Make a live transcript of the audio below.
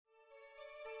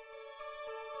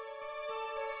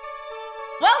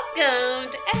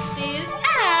Welcome to Effie's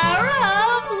Hour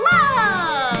of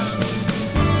Love!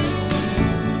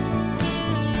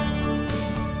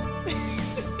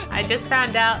 I just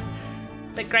found out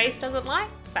that Grace doesn't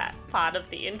like that part of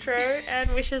the intro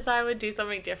and wishes I would do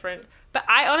something different. But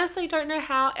I honestly don't know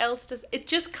how else to... It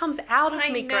just comes out of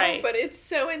me, Grace. I know, but it's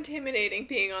so intimidating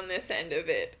being on this end of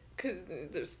it. Because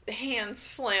there's hands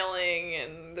flailing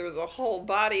and there's a whole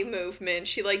body movement.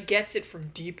 She, gets it from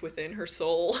deep within her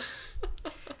soul.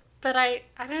 But I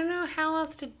don't know how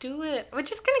else to do it. We're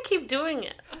just going to keep doing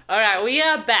it. All right, we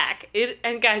are back.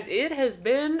 And guys, it has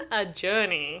been a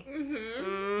journey.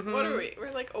 What are we?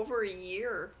 We're over a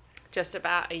year. Just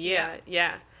about a year,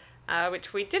 yeah.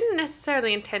 Which we didn't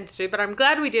necessarily intend to do, but I'm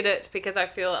glad we did it because I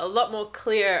feel a lot more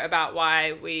clear about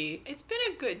why It's been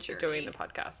a good journey. Doing the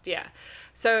podcast, yeah.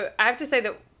 So I have to say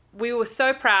that we were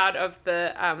so proud of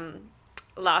the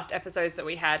last episodes that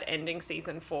we had ending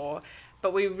season 4,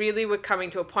 but we really were coming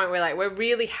to a point where we're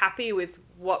really happy with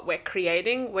what we're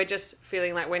creating. We're just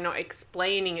feeling like we're not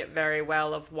explaining it very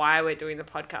well of why we're doing the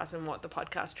podcast and what the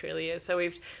podcast truly is. So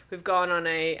we've gone on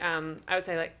a I would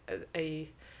say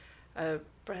a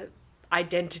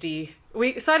identity.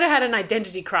 We sort of had an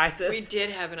identity crisis. We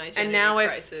did have an identity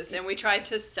crisis, and we tried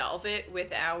to solve it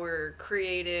with our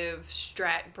creative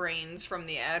strat brains from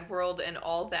the ad world, and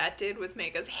all that did was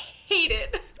make us hate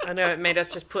it. I know, it made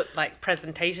us just put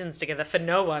presentations together for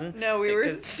no one. No, we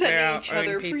were sending each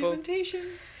other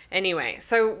presentations. Anyway,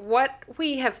 so what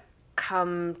we have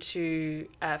come to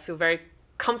feel very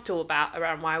comfortable about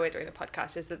around why we're doing the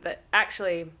podcast is that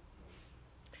actually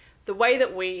the way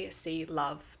that we see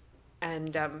love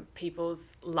and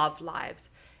people's love lives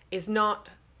is not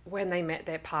when they met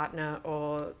their partner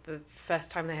or the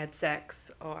first time they had sex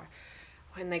or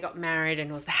when they got married and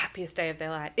it was the happiest day of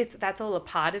their life. That's all a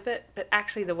part of it, but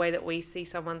actually the way that we see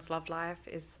someone's love life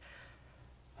is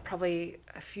probably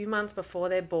a few months before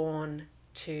they're born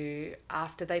to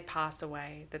after they pass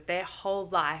away, that their whole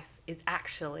life is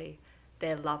actually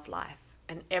their love life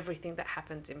and everything that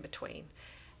happens in between.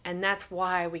 And that's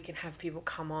why we can have people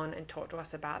come on and talk to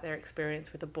us about their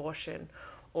experience with abortion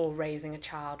or raising a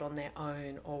child on their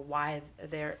own, or why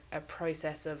they're a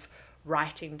process of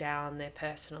writing down their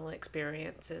personal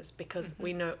experiences, because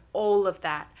we know all of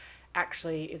that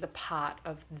actually is a part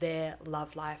of their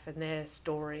love life and their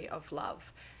story of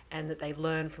love, and that they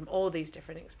learn from all these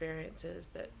different experiences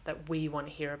that we want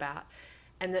to hear about.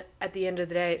 And that at the end of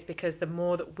the day, it's because the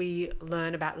more that we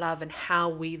learn about love and how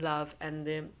we love and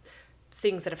the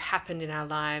things that have happened in our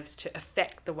lives to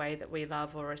affect the way that we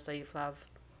love or receive love,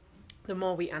 the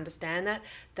more we understand that,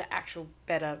 the actual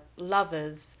better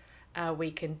lovers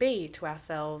we can be to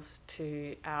ourselves,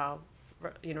 to our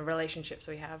relationships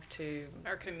we have, to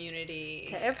our community,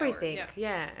 to everything.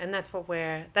 And that's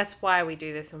why we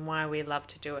do this and why we love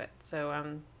to do it.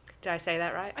 So did I say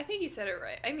that right? I think you said it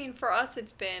right. I mean, for us,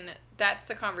 that's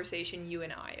the conversation you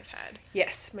and I have had.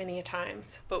 Yes, many a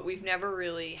times. But we've never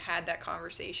really had that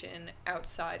conversation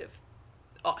outside of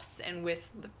us and with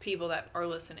the people that are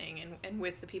listening and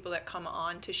with the people that come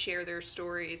on to share their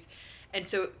stories. And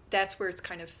so that's where it's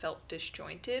kind of felt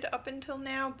disjointed up until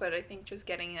now. But I think just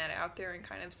getting that out there and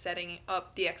kind of setting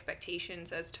up the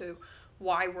expectations as to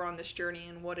why we're on this journey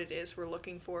and what it is we're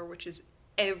looking for, which is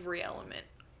every element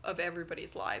of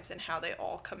everybody's lives and how they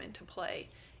all come into play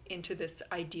into this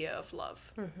idea of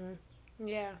love.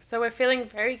 Yeah, so we're feeling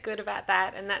very good about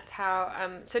that, and that's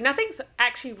how so nothing's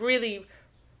actually really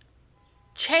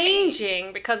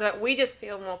changing because we just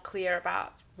feel more clear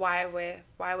about why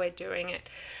we're doing it.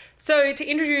 So to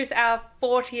introduce our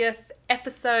 40th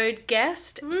episode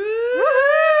guest, woohoo!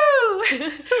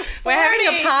 We're having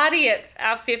a party at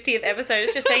our 50th episode.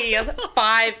 It's just taking us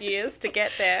 5 years to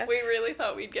get there. We really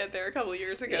thought we'd get there a couple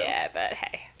years ago. Yeah, but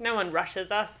hey, no one rushes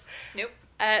us. Nope.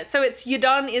 So it's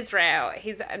Yadon Israel.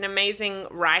 He's an amazing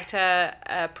writer,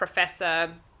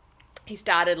 professor. He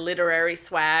started Literary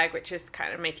Swag, which is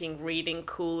kind of making reading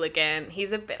cool again.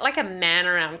 He's a bit like a man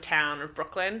around town of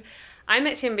Brooklyn. I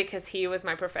met him because he was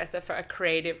my professor for a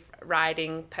creative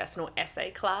writing personal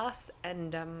essay class,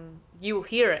 and you will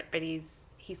hear it, but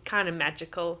he's kind of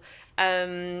magical.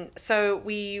 So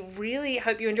we really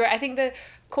hope you enjoy it. I think the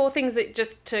core things that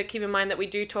just to keep in mind that we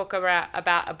do talk about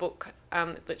a book,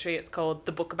 literally it's called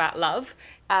The Book About Love,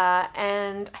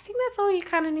 and I think that's all you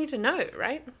kind of need to know,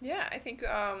 right? Yeah, I think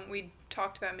we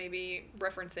talked about maybe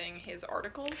referencing his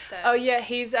article. Oh yeah,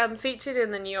 he's featured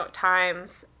in the New York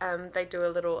Times. They do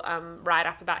a little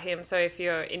write-up about him, so if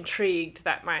you're intrigued,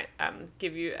 that might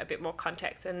give you a bit more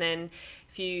context. And then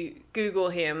if you Google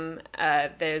him,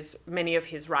 there's many of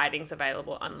his writings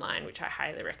available online, which I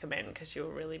highly recommend because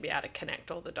you'll really be able to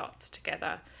connect all the dots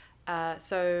together.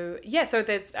 So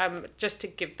there's just to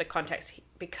give the context,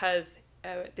 because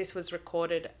this was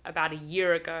recorded about a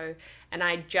year ago, and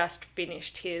I just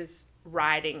finished his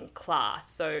writing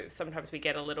class. So sometimes we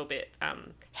get a little bit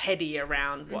heady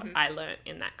around what I learnt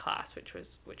in that class, which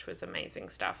was amazing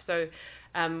stuff. So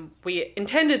we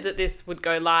intended that this would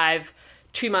go live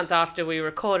 2 months after we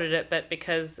recorded it, but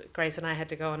because Grace and I had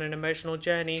to go on an emotional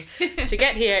journey to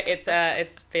get here,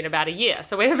 it's been about a year.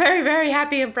 So we're very, very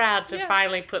happy and proud to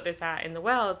finally put this out in the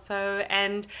world. So,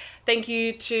 and thank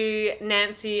you to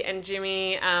Nancy and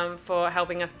Jimmy for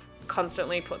helping us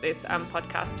constantly put this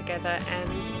podcast together,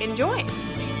 and enjoy.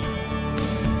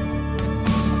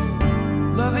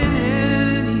 Loving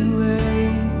anyway,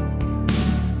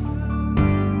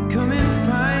 come and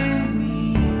find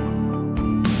me.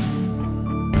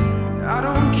 I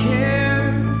don't care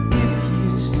if you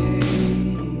stay.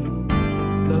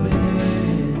 Loving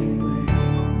anyway.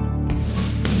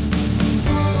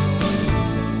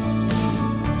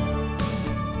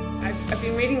 I've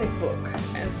been reading this book.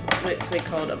 It's literally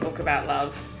called A Book About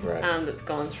Love. Right. That's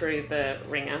gone through the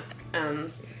ringer.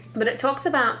 But it talks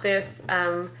about this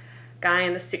guy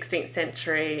in the 16th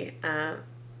century,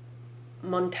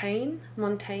 Montaigne.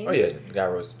 Oh yeah, the guy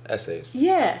wrote essays.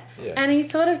 Yeah. Yeah. And he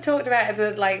sort of talked about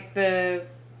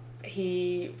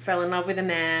he fell in love with a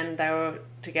man. They were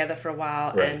together for a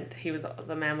while, Right. and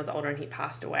the man was older and he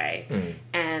passed away. Mm.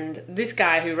 And this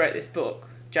guy who wrote this book,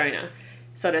 Jonah,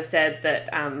 sort of said that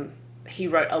he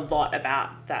wrote a lot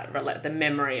about the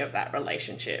memory of that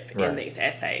relationship in Right. these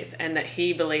essays, and that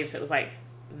he believes it was like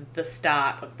the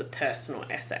start of the personal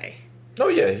essay. Oh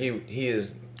yeah, he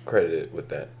is credited with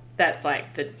that. That's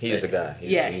like He's the guy.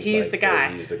 He's like, the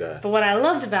guy. He's the guy. But what I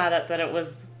loved about it, that it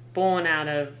was born out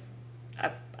of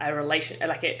a relation,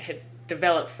 like it had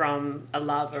developed from a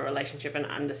love, a relationship, an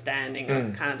understanding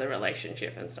of kind of the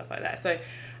relationship and stuff like that. So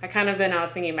I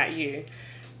was thinking about you,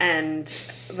 and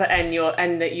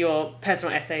that your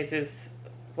personal essays is,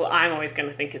 well, I'm always going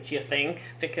to think it's your thing,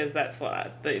 because that's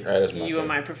what you were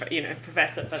my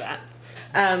professor for that.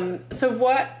 So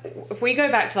what if we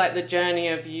go back to like the journey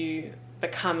of you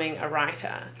becoming a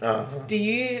writer? Uh-huh. Do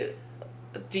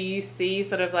you see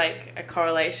sort of like a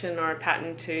correlation or a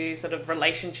pattern to sort of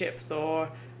relationships or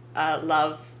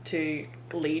love to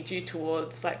lead you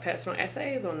towards like personal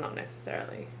essays, or not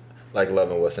necessarily? Like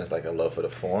love in what sense? Like a love for the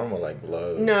form, or like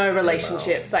love? No,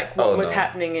 relationships. Like what was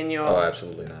happening in your... Oh,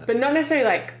 absolutely not. But not necessarily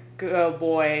like girl,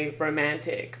 boy,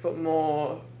 romantic, but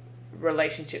more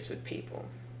relationships with people.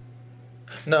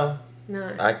 No.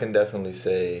 No. I can definitely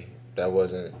say that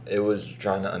wasn't... It was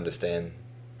trying to understand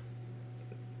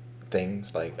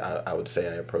things. Like, I would say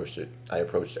I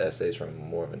approached essays from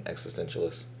more of an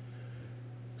existentialist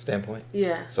standpoint.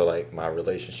 Yeah. So, like, my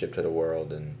relationship to the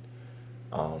world, and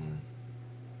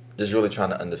just really trying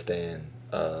to understand,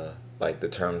 like, the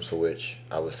terms for which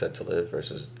I was set to live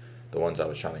versus the ones I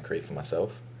was trying to create for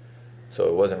myself. So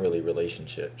it wasn't really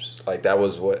relationships. Like, that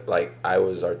was what, like, I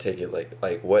was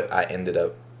like what I ended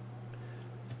up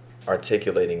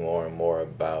articulating more and more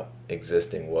about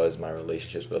existing was my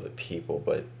relationships with other people,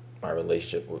 but my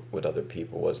relationship with other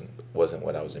people wasn't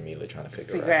what I was immediately trying to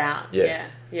figure out. Yeah.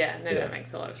 No, that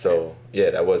makes a lot of sense. So,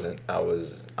 yeah, that wasn't,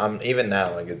 I'm even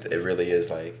now, like, it really is,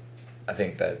 like, I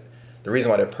think that the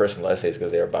reason why they're personal essays is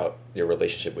because they're about your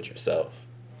relationship with yourself.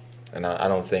 And I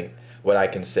don't think, what I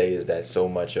can say is that so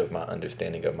much of my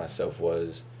understanding of myself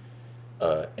was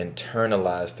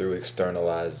internalized through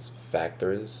externalized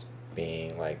factors,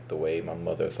 being like the way my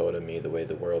mother thought of me, the way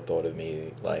the world thought of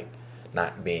me, like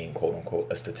not being quote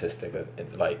unquote a statistic.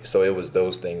 Like, so it was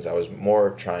those things. I was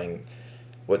more trying,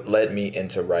 what led me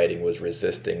into writing was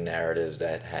resisting narratives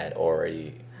that had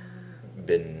already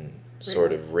been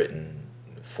sort of written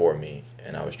for me,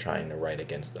 and I was trying to write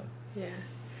against them. Yeah.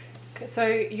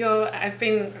 So I've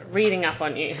been reading up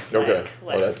on you. Okay.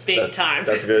 Like big time.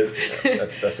 That's good.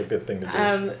 That's a good thing to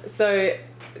do. So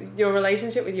your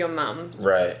relationship with your mum,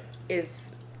 right,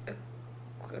 is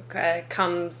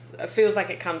feels like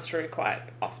it comes through quite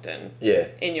often. Yeah.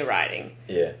 In your writing.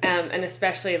 Yeah. And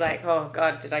especially like, oh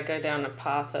God, did I go down a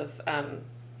path of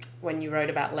when you wrote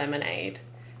about Lemonade,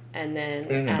 and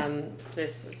then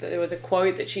there was a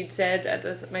quote that she'd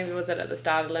said maybe was it at the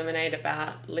start of Lemonade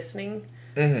about listening.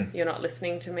 Mm-hmm. You're not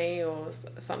listening to me, or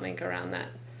something around that.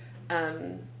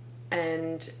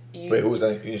 And you... Wait, who was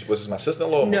that? Was this my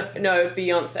sister-in-law? No,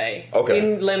 Beyonce. Okay.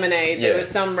 In Lemonade, there was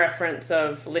some reference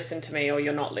of listen to me, or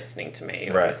you're not listening to me,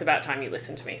 or right. It's about time you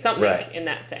listen to me. Something in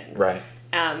that sense. Right.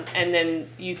 And then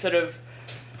you sort of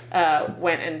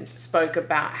went and spoke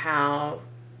about how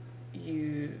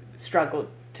you struggled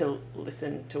to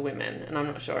listen to women, and I'm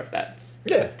not sure if that's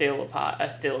Yeah. still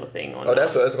a thing or Oh, not.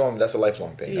 that's a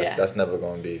lifelong thing. Yeah. That's never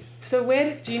going to be. So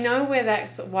do you know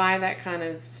why that kind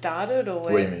of started, or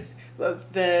where, What do you mean? well,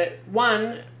 the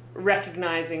one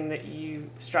recognizing that you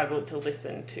struggled to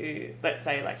listen to, let's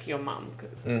say, like your mum.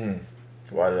 Mm-hmm.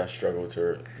 Why did I struggle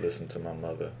to listen to my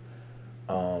mother?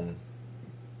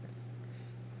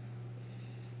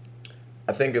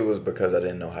 I think it was because I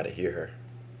didn't know how to hear her.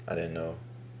 I didn't know.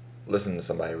 Listening to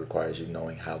somebody requires you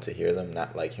knowing how to hear them,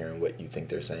 not like hearing what you think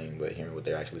they're saying, but hearing what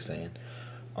they're actually saying.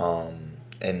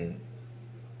 And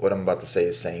what I'm about to say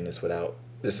is saying this without,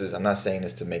 I'm not saying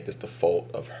this to make this the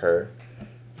fault of her,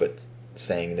 but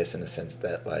saying this in the sense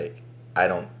that, like, I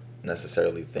don't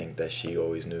necessarily think that she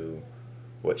always knew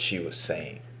what she was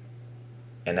saying.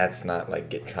 And that's not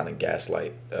like trying to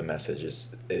gaslight a message.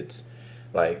 It's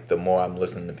like the more I've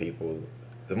listened to people,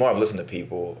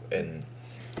 and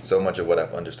so much of what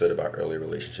I've understood about early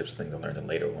relationships, I think I learned in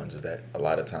later ones, is that a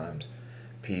lot of times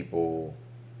people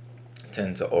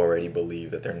tend to already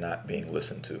believe that they're not being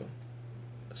listened to.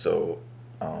 So,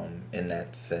 in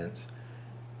that sense,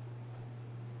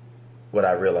 what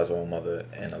I realized with my mother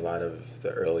in a lot of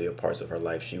the earlier parts of her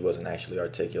life, she wasn't actually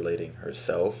articulating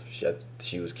herself.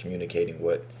 She was communicating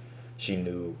what she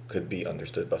knew could be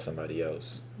understood by somebody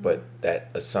else. But that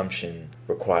assumption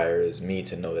requires me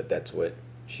to know that that's what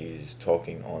she's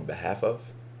talking on behalf of.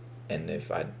 And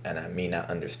I mean not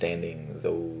understanding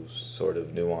those sort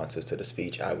of nuances to the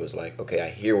speech, I was like, okay,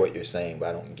 I hear what you're saying, but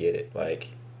I don't get it.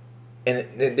 Like, and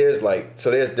there's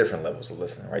different levels of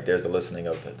listening, right? There's the listening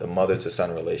of the mother to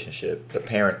son relationship, the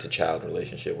parent to child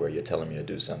relationship, where you're telling me to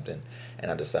do something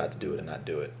and I decide to do it and not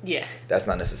do it. Yeah. That's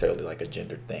not necessarily like a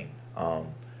gendered thing.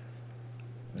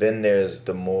 Then there's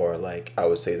the more, like, I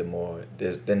would say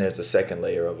there's the second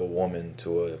layer of a woman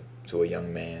to a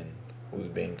young man who's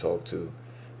being talked to.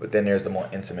 But then there's the more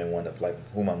intimate one of, like,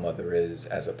 who my mother is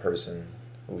as a person,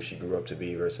 who she grew up to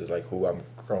be, versus, like, who I'm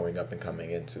growing up and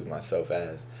coming into myself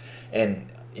as. And,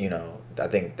 I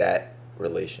think that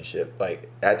relationship, like,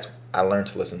 I learned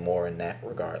to listen more in that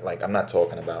regard. Like, I'm not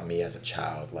talking about me as a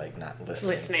child, like, not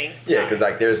listening. Yeah, because,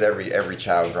 like, there's every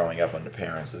child growing up under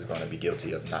parents is going to be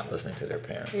guilty of not listening to their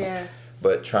parents. Yeah.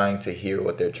 But trying to hear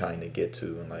what they're trying to get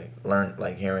to and, like, learn,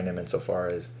 like, hearing them insofar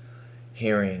as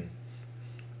hearing,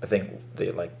 I think,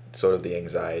 sort of the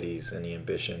anxieties and the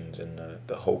ambitions and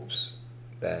the hopes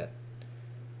that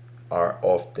are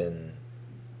often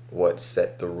what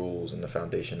set the rules and the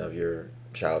foundation of your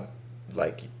child,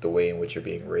 like the way in which you're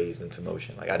being raised into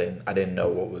motion. Like, I didn't know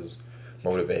what was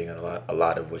motivating a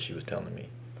lot of what she was telling me.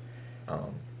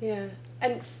 Yeah.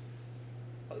 And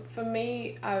for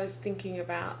me, I was thinking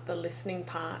about the listening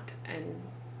part and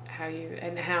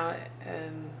how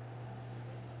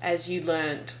as you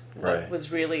learned what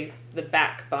was really the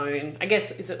backbone. I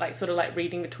guess, is it like sort of like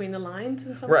reading between the lines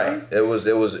in some ways? Right. It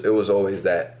was always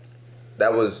that.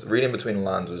 That was, reading between the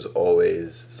lines was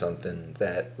always something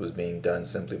that was being done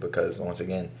simply because, once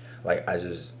again, like, I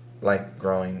just, like,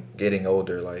 getting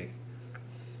older, like,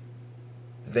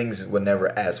 things were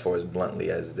never asked for as bluntly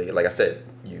as like I said,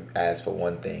 you asked for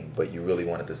one thing, but you really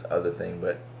wanted this other thing.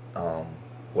 But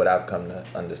what I've come to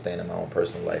understand in my own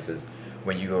personal life is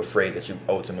when you're afraid that you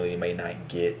ultimately may not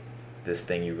get this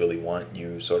thing you really want,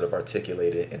 you sort of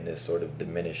articulate it in this sort of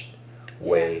diminished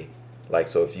way. Like,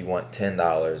 so if you want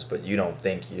 $10, but you don't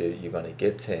think you're going to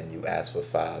get 10, you ask for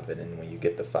 5, and then when you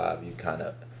get the 5, you kind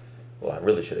of, well, I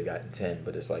really should have gotten 10,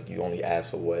 but it's like you only ask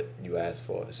for what you asked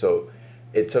for. So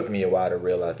it took me a while to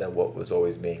realize that what was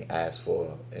always being asked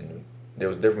for, and there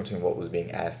was a difference between what was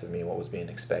being asked of me and what was being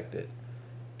expected.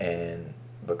 And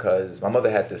because my mother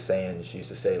had this saying, she used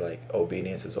to say, like,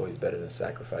 obedience is always better than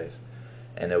sacrifice.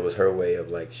 And it was her way of,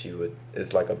 like,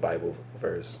 it's like a Bible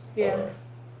verse. Yeah.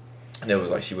 And it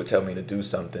was like she would tell me to do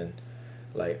something,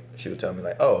 like she would tell me,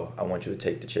 like, oh, I want you to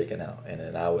take the chicken out, and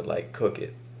then I would, like, cook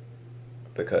it,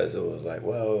 because it was like,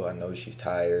 well, I know she's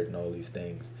tired and all these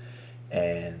things,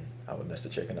 and I would mess the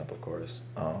chicken up, of course,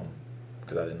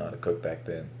 because I didn't know how to cook back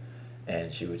then.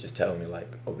 And she would just tell me,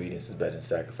 like, obedience is better than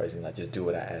sacrificing, like, just do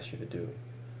what I asked you to do.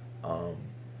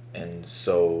 And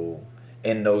so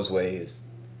in those ways,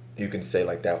 you can say,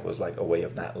 like, that was, like, a way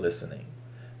of not listening.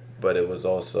 But it was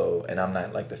also, and I'm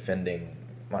not, like, defending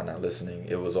my not listening,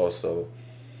 it was also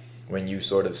when you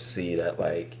sort of see that,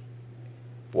 like,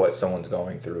 what someone's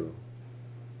going through,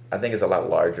 I think it's a lot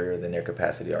larger than their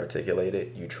capacity to articulate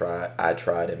it. I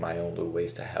tried in my own little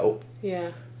ways to help.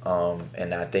 Yeah.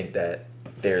 And I think that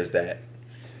there's that,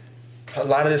 a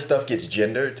lot of this stuff gets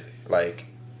gendered, like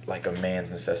a man's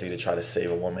necessity to try to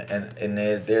save a woman, and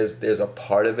there's a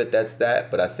part of it that's that,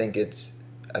 but I think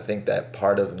that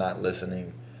part of not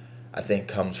listening I think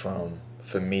comes from,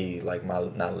 for me, like my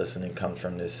not listening comes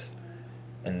from this,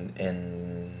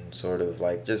 in sort of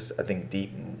like just I think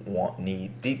deep want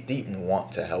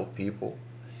to help people,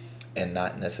 and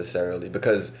not necessarily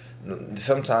because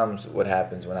sometimes what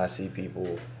happens when I see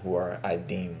people who I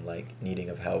deem like needing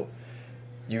of help,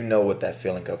 you know what that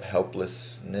feeling of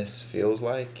helplessness feels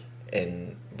like,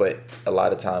 but a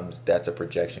lot of times that's a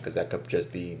projection because that could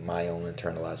just be my own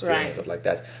internalized feelings of like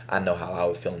I know how I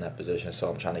would feel in that position, so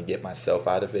I'm trying to get myself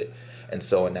out of it, and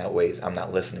so in that ways I'm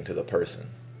not listening to the person,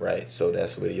 right? So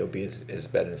that's where the obedience is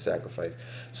better than sacrifice.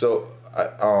 So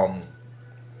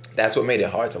that's what made it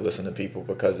hard to listen to people,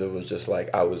 because it was just like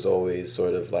I was always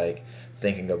sort of like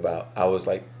thinking about, I was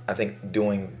like, I think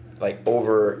doing like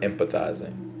over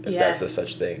empathizing, if that's a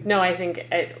such thing. No, I think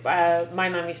my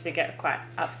mum used to get quite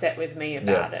upset with me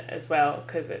about it as well,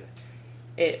 because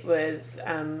it was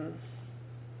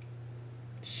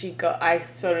I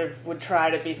sort of would try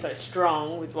to be so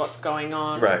strong with what's going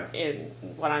on in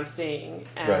what I'm seeing,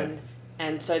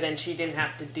 and so then she didn't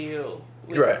have to deal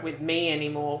with me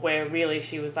anymore, where really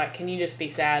she was like, can you just be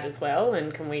sad as well,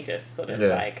 and can we just sort of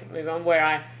like move on, where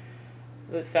I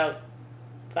felt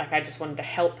like I just wanted to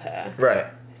help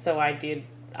her, so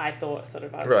I thought sort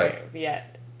of I was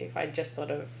if I just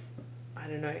sort of, I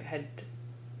don't know,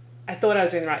 I thought I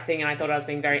was doing the right thing, and I thought I was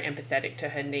being very empathetic to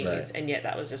her needs, and yet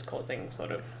that was just causing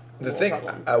sort of the thing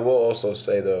problem. I will also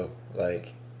say though,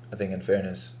 like, I think in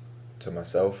fairness to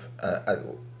myself,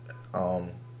 and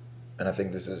I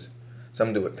think this is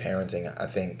something to do with parenting. I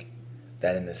think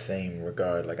that in the same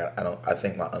regard, like I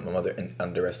think my mother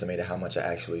underestimated how much I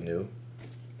actually knew,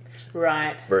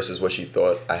 versus what she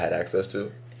thought I had access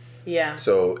to. Yeah.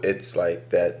 So it's like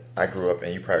that I grew up,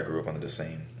 and you probably grew up under the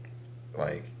same,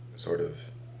 like, sort of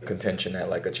contention that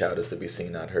like a child is to be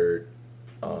seen, not heard,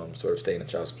 sort of stay in a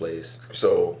child's place.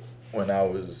 So when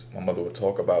my mother would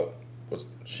talk about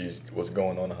what's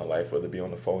going on in her life, whether it be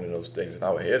on the phone and those things, and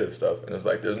I would hear this stuff, and it's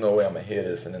like, there's no way I'm gonna hear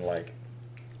this and then like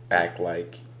act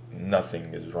like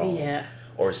nothing is wrong,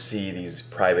 or see these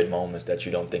private moments that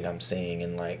you don't think I'm seeing,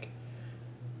 and like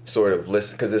sort of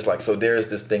listen, because it's like, so there's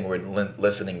this thing where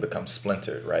listening becomes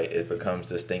splintered, right? It becomes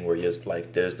this thing where you're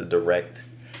like, there's the direct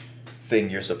thing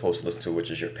you're supposed to listen to,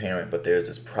 which is your parent, but there's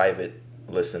this private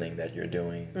listening that you're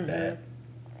doing that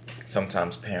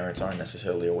sometimes parents aren't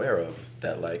necessarily aware of,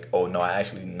 that like, oh no, I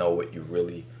actually know what you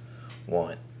really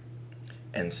want.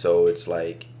 And so it's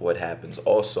like, what happens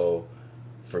also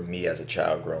for me as a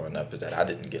child growing up is that I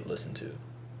didn't get listened to,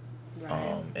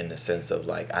 in the sense of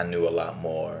like, I knew a lot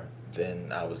more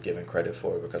than I was given credit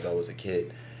for because I was a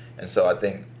kid. And so I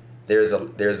think there's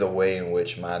a way in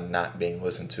which my not being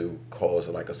listened to caused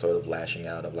like a sort of lashing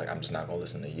out of like, I'm just not going to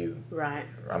listen to you. Right.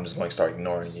 I'm just going to start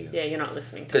ignoring you. Yeah, you're not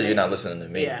listening to me. Because you're not listening to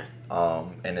me. Yeah.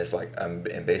 And it's like,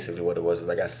 and basically what it was is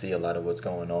like, I see a lot of what's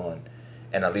going on,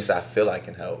 and at least I feel I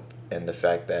can help. And the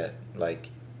fact that like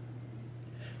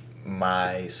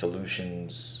my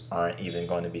solutions aren't even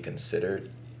going to be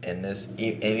considered in this, and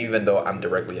even though I'm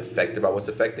directly affected by what's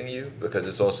affecting you, because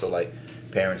it's also like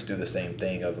parents do the same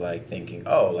thing of like thinking,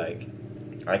 oh, like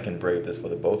I can brave this for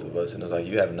the both of us, and it's like,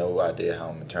 you have no idea how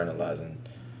I'm internalizing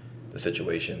the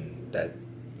situation that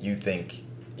you think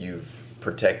you've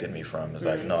protected me from. It's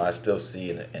like, no, I still see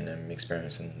and am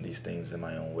experiencing these things in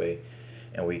my own way,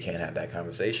 and we can't have that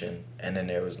conversation. And then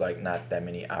there was like not that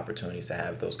many opportunities to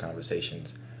have those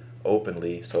conversations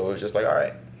openly, so it was just like, all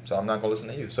right, so I'm not gonna listen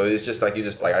to you. So it's just like, you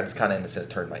just like, I just kind of in a sense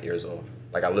turned my ears off.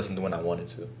 Like I listened to when I wanted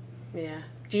to. Yeah.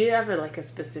 Do you have like a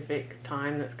specific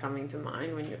time that's coming to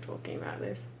mind when you're talking about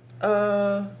this?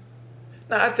 No,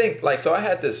 I think like, so I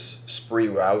had this spree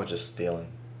where I was just stealing.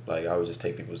 Like I would just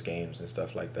take people's games and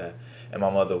stuff like that. And my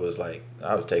mother was like,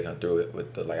 I was taking her through it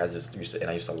with the, like, I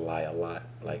used to lie a lot,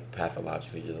 like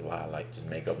pathologically just lie, like just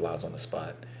make up lies on the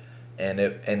spot. And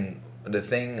the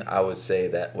thing I would say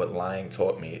that what lying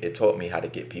taught me, it taught me how to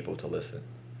get people to listen.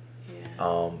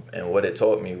 Yeah. And what it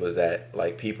taught me was that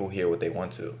like people hear what they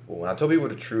want to. But when I told people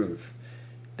the truth,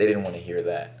 they didn't want to hear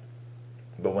that.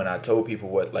 But when I told people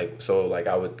what, like, so like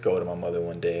I would go to my mother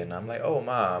one day and I'm like, oh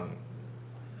Mom,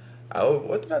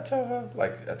 what did I tell her?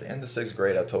 Like at the end of 6th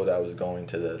grade, I told her I was going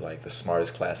to the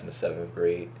smartest class in the 7th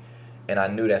grade. And I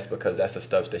knew that's because that's the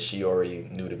stuff that she already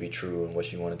knew to be true and what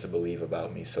she wanted to believe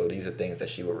about me. So these are things that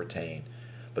she would retain.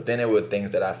 But then there were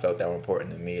things that I felt that were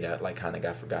important to me that like kind of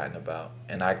got forgotten about.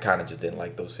 And I kind of just didn't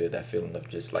like that feeling of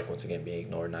just like, once again, being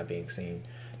ignored, not being seen,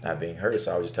 not being heard.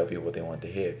 So I would just tell people what they wanted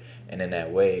to hear. And in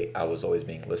that way, I was always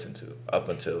being listened to, up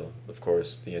until, of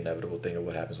course, the inevitable thing of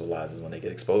what happens with lies is when they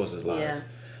get exposed as lies. Yeah.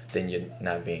 Then you're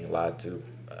not being lied to.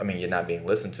 I mean, you're not being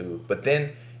listened to. But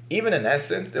then even in that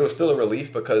sense, it was still a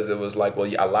relief because it was like, well,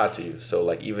 I lied to you. So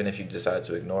like, even if you decide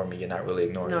to ignore me, you're not really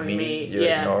ignoring me. You're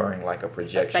ignoring like a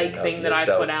projection, a fake thing that I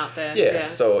put out there. Yeah.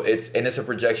 So it's a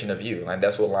projection of you. Like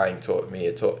that's what lying taught me.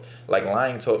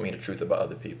 Lying taught me the truth about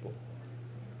other people.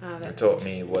 Oh, it taught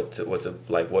me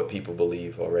what people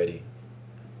believe already.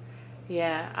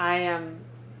 Yeah,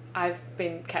 I've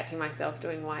been catching myself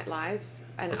doing white lies,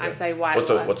 and Okay. I say white What's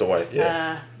lie. a white?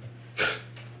 Yeah.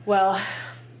 Well,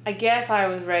 I guess I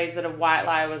was raised that a white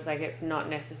lie was like it's not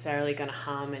necessarily going to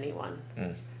harm anyone,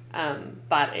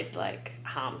 but it like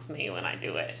harms me when I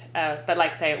do it. But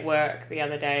like say at work the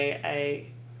other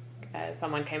day,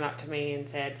 someone came up to me and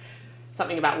said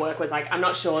something about work was like, I'm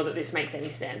not sure that this makes any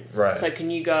sense. Right. So can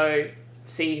you go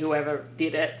see whoever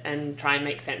did it and try and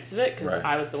make sense of it, because Right.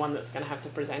 I was the one that's going to have to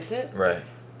present it. Right.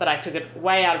 But I took it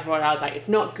way out of order. I was like, it's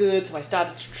not good. So I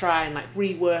started to try and like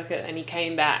rework it. And he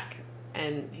came back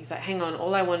and he's like, hang on,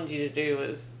 all I wanted you to do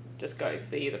was just go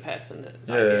see the person that's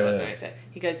Yeah.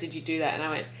 He goes, did you do that? And I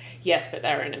went, yes, but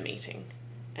they were in a meeting.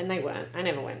 And they weren't. I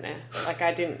never went there. Like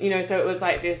I didn't, so it was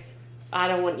like this, I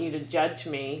don't want you to judge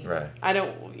me. Right. I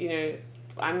don't,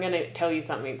 I'm going to tell you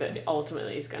something that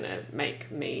ultimately is going to make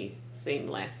me seem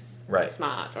less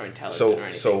smart or intelligent or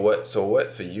anything. So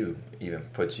what for you even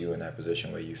puts you in that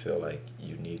position where you feel like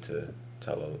you need to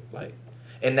tell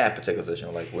in that particular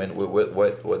position, like when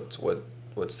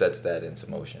what sets that into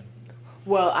motion?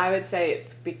 Well, I would say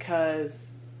it's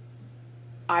because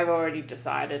I've already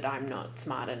decided I'm not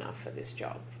smart enough for this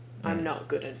job. I'm not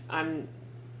good at.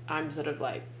 I'm sort of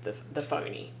like the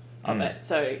phony of it.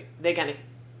 So they're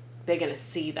gonna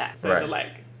see that. So Right.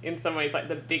 like in some ways, like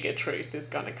the bigger truth is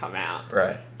gonna come out.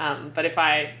 Right. But if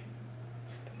I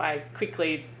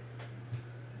quickly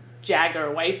jagger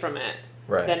away from it,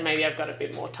 Right. then maybe I've got a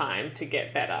bit more time to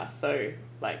get better. So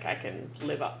like I can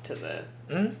live up to the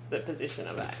position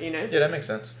of that. Yeah, that makes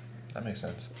sense.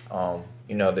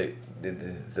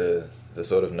 The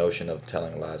sort of notion of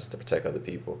telling lies to protect other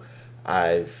people,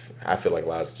 I feel like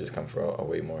lies just come from a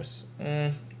way more.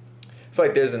 I feel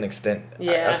like there's an extent.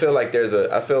 Yeah. I feel like there's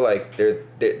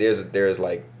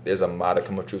a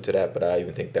modicum of truth to that, but I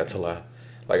even think that's a lie.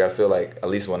 Like I feel like at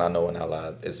least when I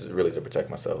lie, it's really to protect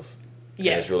myself.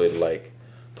 Yeah. And it's really to like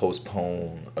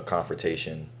postpone a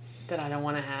confrontation that I don't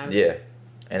want to have. Yeah,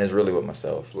 and it's really with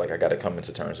myself. Like I got to come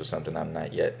into terms with something I'm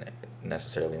not yet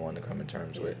necessarily wanting to come in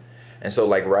terms with, and so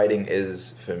like writing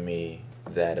is for me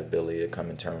that ability to come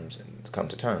to terms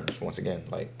once again,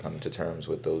 like come to terms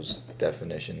with those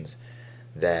definitions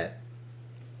that,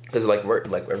 because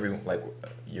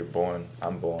you're born,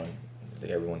 I'm born,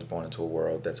 like everyone's born into a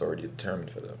world that's already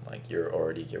determined for them. Like you're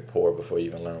poor before you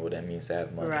even learn what that means to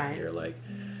have money. Right. You're like.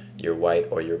 You're white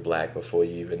or you're black before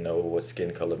you even know what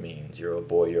skin color means. You're a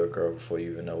boy, you're a girl before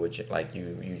you even know what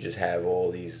you just have all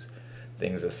these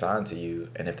things assigned to you,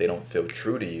 and if they don't feel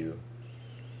true to you,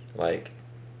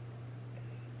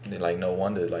 no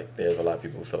wonder there's a lot of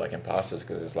people who feel like imposters,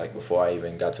 because it's like before I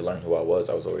even got to learn who I was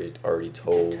already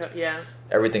told. Yeah.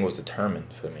 Everything was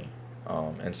determined for me,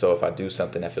 and so if I do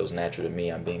something that feels natural to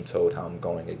me, I'm being told how I'm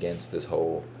going against this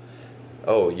whole.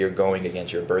 Oh, you're going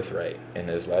against your birthright. And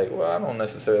it's like, well, I don't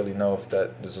necessarily know if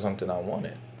this is something I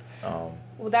wanted.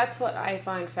 Well, that's what I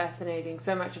find fascinating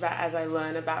so much about as I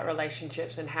learn about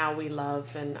relationships and how we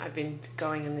love. And I've been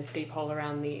going in this deep hole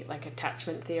around the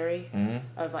attachment theory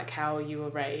of how you were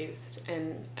raised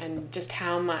and just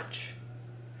how much,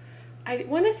 I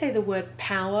want to say the word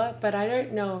power, but I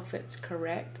don't know if it's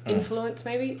correct. Influence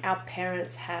maybe our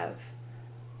parents have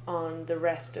on the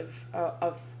rest of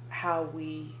how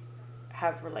we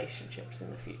have relationships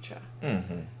in the future.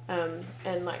 And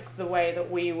the way that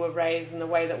we were raised and the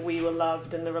way that we were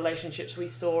loved and the relationships we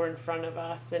saw in front of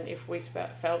us, and if we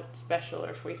felt special or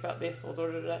if we felt this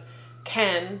or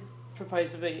can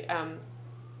supposedly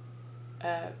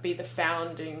be the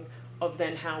founding of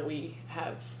then how we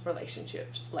have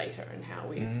relationships later and how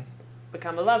we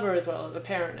become a lover as well as a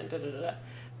parent and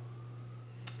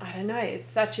I don't know,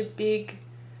 it's such a big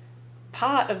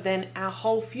part of then our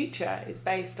whole future is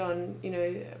based on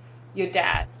your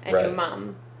dad and your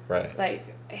mum. Right.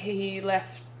 Like he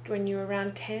left when you were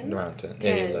around 10. Around 10.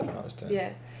 Yeah, he left when I was 10.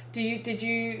 Yeah. Did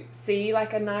you see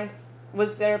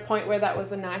was there a point where that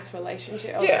was a nice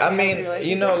relationship? Yeah, I mean,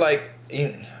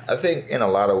 I think in a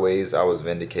lot of ways I was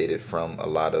vindicated from a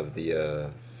lot of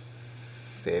the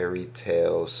fairy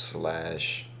tale /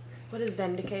 What does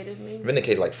vindicated mean?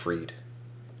 Vindicated, like freed.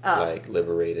 Oh. Like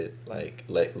liberated, like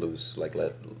let loose,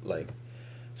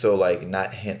 so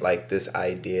not this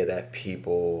idea that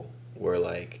people were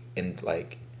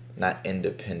not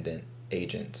independent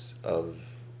agents of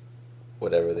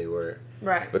whatever they were.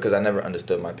 Right. Because I never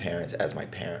understood my parents as my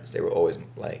parents. They were always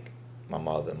like my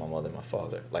mother, my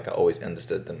father. Like I always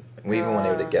understood them. Even when they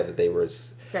were together, they were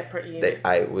separate units.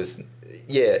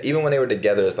 Even when they were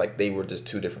together, it's like they were just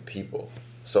two different people.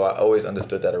 So I always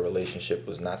understood that a relationship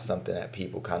was not something that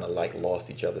people kind of like lost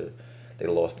each other. They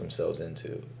lost themselves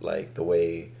into, like the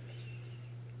way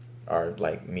our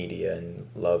like media and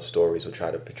love stories would try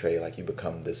to portray, like you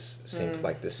become this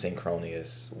like this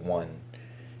synchronous one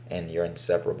and you're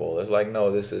inseparable. It's like,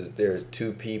 no, there's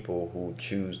two people who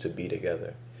choose to be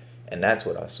together, and that's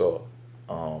what I saw.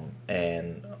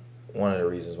 And one of the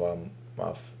reasons why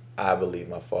I believe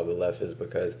my father left is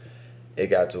because it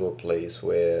got to a place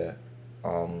where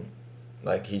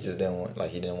like he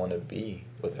didn't want to be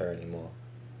with her anymore.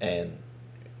 And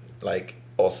like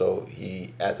also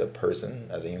he, as a person,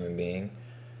 as a human being,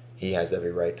 he has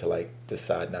every right to like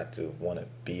decide not to want to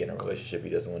be in a relationship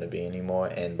he doesn't want to be anymore.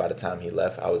 And by the time he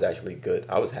left, I was actually good.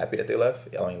 I was happy that they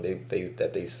left. I mean,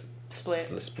 they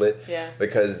split. Yeah.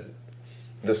 Because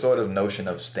the sort of notion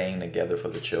of staying together for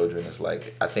the children is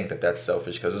like, I think that's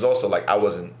selfish, because it's also like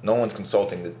no one's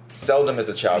consulting. Seldom is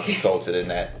the child consulted in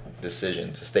that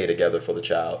decision to stay together for the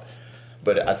child.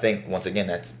 But I think, once again,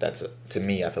 that's to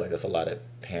me, I feel like that's a lot of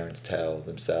parents tell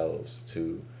themselves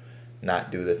to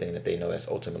not do the thing that they know that's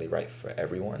ultimately right for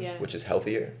everyone, which is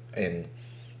healthier. And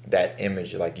that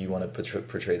image, like you want to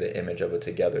portray the image of a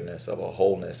togetherness, of a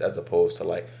wholeness, as opposed to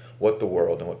like what the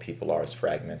world and what people are is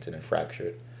fragmented and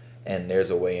fractured. And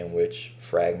there's a way in which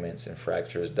fragments and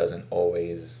fractures doesn't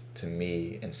always, to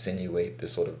me, insinuate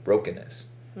this sort of brokenness.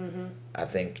 Mm-hmm. I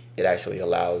think it actually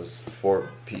allows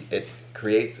it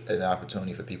creates an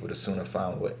opportunity for people to sooner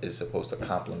find what is supposed to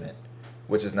complement,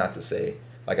 which is not to say,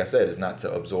 like I said, it's not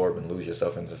to absorb and lose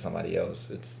yourself into somebody else.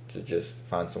 It's to just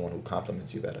find someone who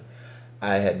complements you better.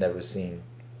 I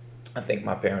think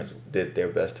my parents did their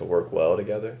best to work well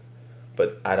together,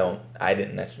 but I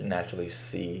didn't naturally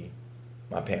see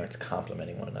my parents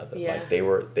complementing one another. Yeah. Like they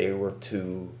were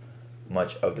too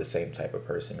much of the same type of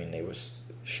person. I mean, they were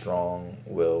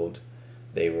strong-willed.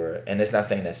 And it's not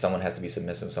saying that someone has to be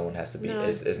submissive, someone has to be. No.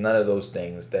 It's none of those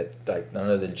things that, like, none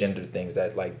of the gender things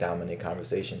that like dominate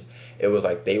conversations. It was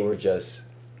like they were just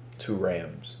two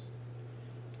rams,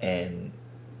 and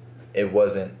it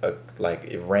wasn't like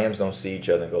if rams don't see each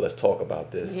other and go, let's talk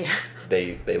about this. Yeah.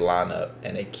 They line up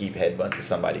and they keep headbutting till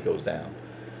somebody goes down.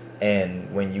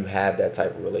 And when you have that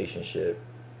type of relationship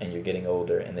and you're getting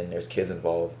older and then there's kids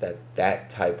involved, that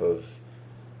type of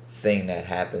thing that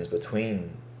happens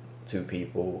between two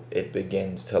people, it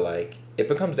becomes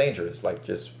dangerous, like,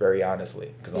 just very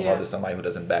honestly. Because my mother's somebody who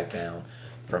doesn't back down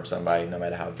from somebody, no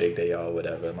matter how big they are or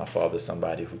whatever. My father's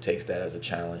somebody who takes that as a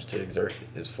challenge to exert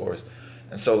his force.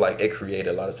 And so, like, it created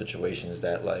a lot of situations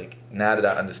that, like, now that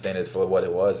I understand it for what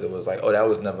it was like, oh, that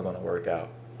was never going to work out.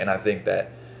 And I think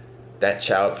that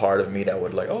child part of me that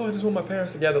would like, oh, I just want my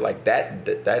parents together, like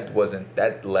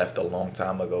that left a long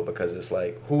time ago, because it's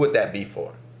like, who would that be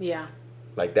for? Yeah.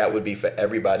 Like, that would be for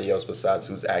everybody else besides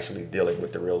who's actually dealing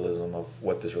with the realism of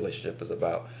what this relationship is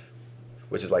about,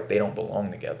 which is like they don't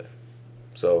belong together.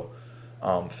 So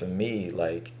for me,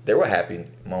 like, there were happy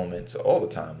moments all the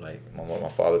time. Like, my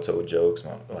father told jokes,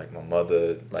 my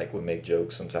mother like would make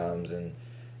jokes sometimes, and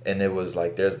it was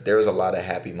like there was a lot of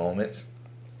happy moments.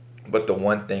 But the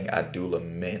one thing I do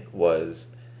lament was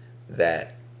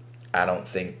that I don't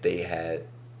think they had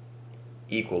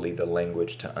equally the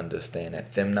language to understand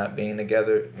that them not being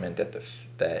together meant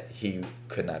that he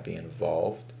could not be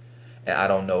involved. And I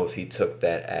don't know if he took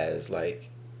that as like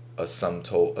a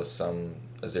zero-sum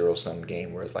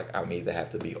game, where it's like, I'm either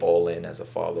have to be all in as a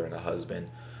father and a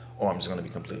husband, or I'm just going to be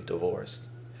completely divorced.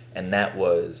 And that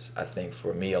was, I think,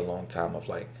 for me, a long time of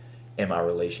like, in my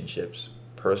relationships,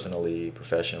 personally,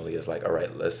 professionally, is like, all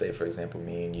right, let's say, for example,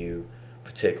 me and you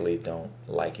particularly don't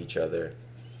like each other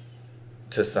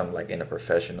to some, like, in a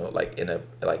professional, like in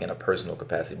a personal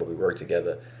capacity, but we work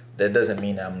together. That doesn't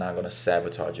mean that I'm not going to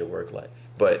sabotage your work life.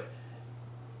 But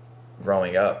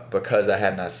growing up, because I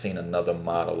had not seen another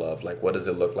model of like, what does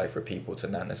it look like for people to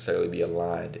not necessarily be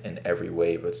aligned in every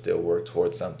way but still work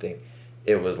towards something,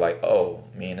 it was like, oh,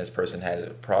 me and this person had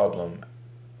a problem,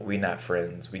 we not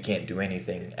friends, we can't do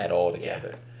anything at all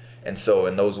together. Yeah. And so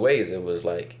in those ways, it was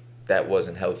like, that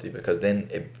wasn't healthy, because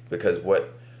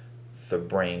what the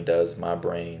brain does, my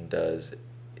brain does,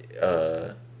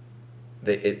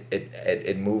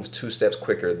 it moves 2 steps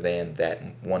quicker than that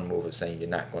one move of saying you're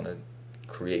not going to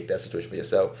create that situation for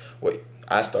yourself. What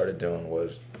I started doing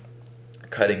was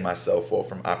cutting myself off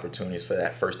from opportunities for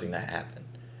that first thing that happened.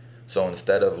 So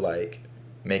instead of like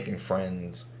making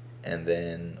friends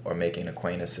or making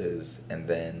acquaintances and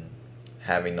then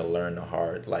having to learn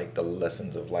the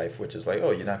lessons of life, which is like,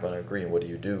 oh, you're not going to agree, and what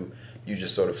do? You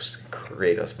just sort of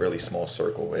create a really small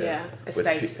circle where a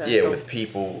safe circle. Yeah, with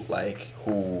people like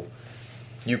who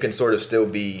you can sort of still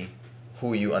be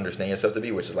who you understand yourself to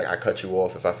be, which is like I cut you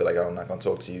off if I feel like I'm not going to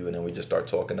talk to you, and then we just start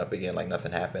talking up again like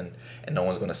nothing happened, and no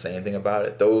one's going to say anything about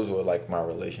it. Those were like my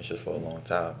relationships for a long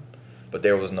time, but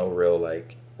there was no real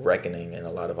like reckoning in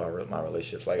a lot of my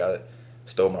relationships. Like I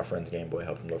stole my friend's Game Boy,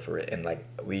 helped him look for it, and like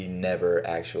we never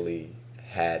actually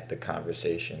had the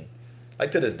conversation.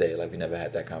 Like to this day, like we never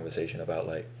had that conversation about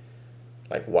like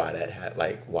why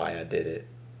why I did it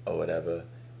or whatever,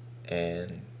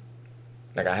 and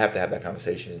like I have to have that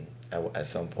conversation at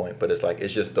some point. But it's like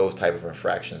it's just those type of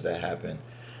infractions that happen,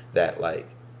 that like,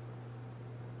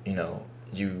 you know,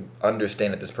 you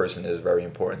understand that this person is very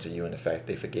important to you, and the fact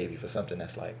they forgave you for something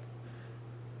that's like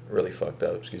really fucked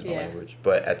up. Excuse my language,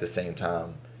 but at the same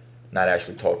time, not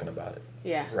actually talking about it.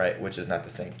 Yeah. Right, which is not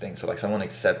the same thing. So like someone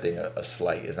accepting a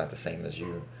slight is not the same as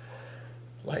you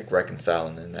like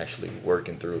reconciling and actually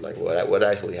working through like what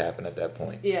actually happened at that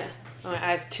point. Yeah. I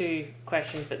have two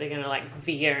questions, but they're going to like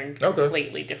veer in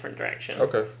completely different directions.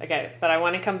 Okay, but I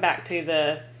want to come back to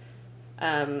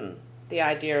the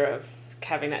idea of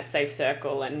having that safe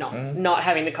circle and not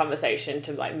having the conversation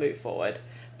to like move forward.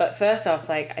 But first off,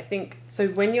 like I think so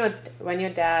when your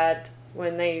dad,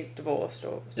 when they divorced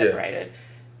or separated,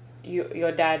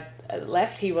 your dad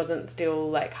left. He wasn't still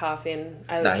like half in.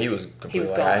 Nah, he was completely. He was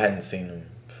like, gone. I hadn't seen him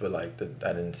for like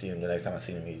I didn't see him. The next time I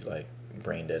seen him, he's like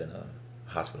brain dead in a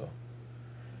hospital.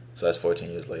 So that's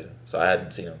 14 years later. So I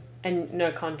hadn't seen him. And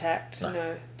no contact. No.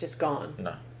 No, just gone.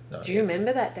 No. Do you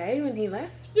remember that day when he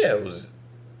left? Yeah, it was.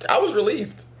 I was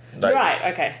relieved. Like,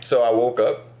 right. Okay. So I woke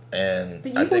up and.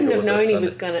 But you wouldn't have known he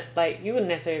was gonna like. You wouldn't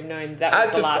necessarily have known that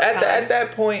was the last time. At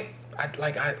that point.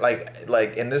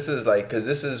 And this is like, because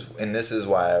this is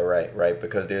why I write, right?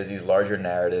 Because there's these larger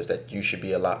narratives that you should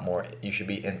be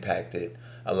impacted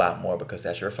a lot more because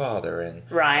that's your father, and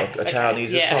a child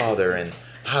needs his father, and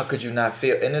how could you not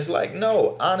feel? And it's like,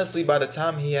 no, honestly, by the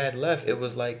time he had left, it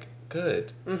was like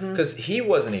good, because he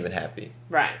wasn't even happy,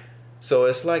 right? So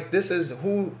it's like, this is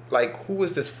who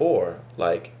is this for,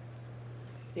 like,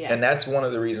 and that's one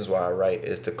of the reasons why I write,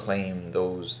 is to claim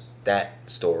that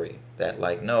story. That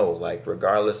like, no, like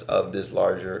regardless of this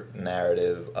larger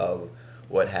narrative of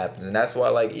what happens, and that's why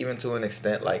like even to an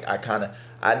extent like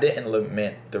I didn't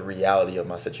lament the reality of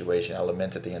my situation. I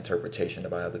lamented the interpretation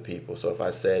by other people. So if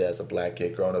I said as a black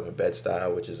kid growing up in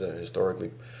Bed-Stuy, which is a historically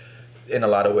in a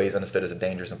lot of ways understood as a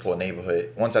dangerous and poor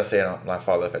neighborhood, once I say my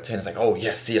father left at 10, it's like, oh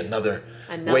yes, see another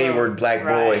wayward black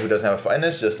boy who doesn't have a father, and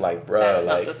it's just like, bruh, that's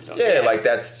like not the story. like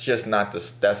that's just not the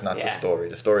story.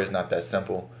 The story is not that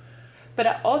simple. But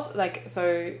I also, like,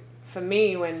 so for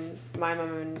me, when my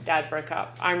mum and dad broke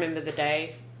up, I remember the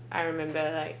day. I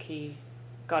remember, like, he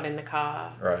got in the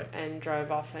car and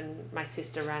drove off, and my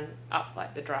sister ran up,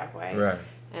 like, the driveway. Right.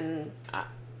 And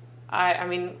I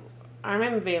mean, I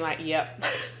remember being like, yep.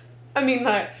 I mean,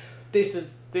 like,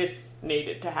 this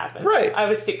needed to happen. Right. I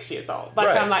was 6 years old.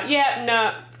 Like, I'm like, yeah,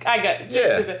 no, I got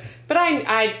this. Yeah. But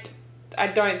I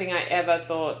don't think I ever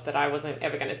thought that I wasn't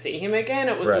ever going to see him again.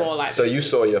 It was more like... So you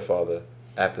saw your father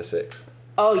after 6?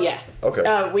 Oh, yeah.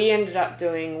 Okay. We ended up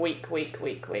doing week.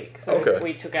 So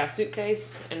we took our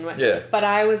suitcase and went... Yeah. But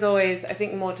I was always, I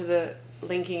think more to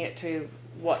linking it to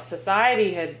what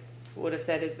society would have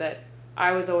said, is that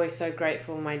I was always so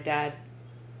grateful my dad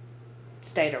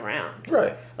stayed around.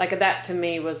 Right. Like, that to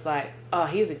me was like, oh,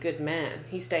 he's a good man.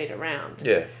 He stayed around.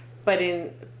 Yeah. But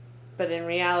in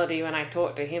reality, when I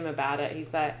talked to him about it,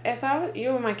 he's like,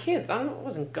 you were my kids. I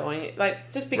wasn't going,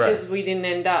 like, just because we didn't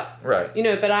end up, you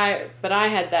know, but I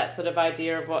had that sort of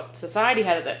idea of what society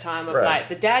had at that time of like,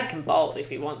 the dad can bolt if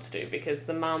he wants to, because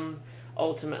the mum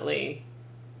ultimately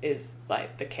is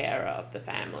like the carer of the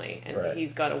family, and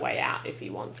he's got a way out if he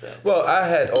wants it. Well, I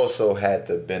had also had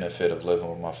the benefit of living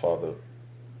with my father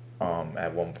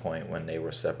at one point when they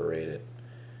were separated.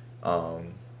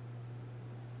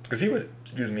 Because he would,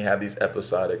 have these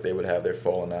episodic, they would have their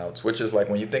falling outs, which is like,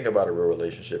 when you think about a real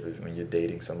relationship, when you're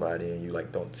dating somebody and you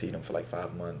like don't see them for like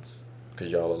 5 months because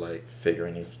y'all are like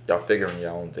figuring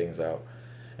your own things out,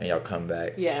 and y'all come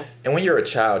back. Yeah. And when you're a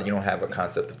child, you don't have a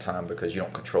concept of time because you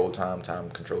don't control time. Time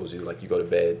controls you. Like, you go to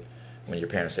bed when your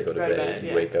parents say go to bed,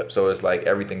 you wake up. So it's like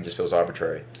everything just feels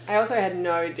arbitrary. I also had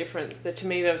no difference. To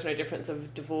me, there was no difference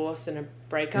of divorce and a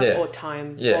breakup or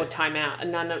time or time out.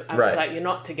 And I was like, you're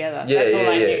not together. That's all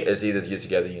I knew. It's either you're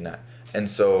together or you're not. And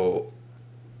so,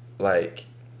 like,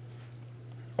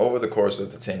 over the course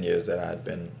of the 10 years that I had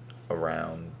been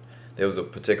around, there was a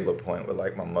particular point where,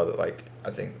 like, my mother, like,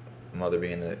 I think mother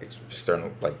being the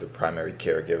external, like, the primary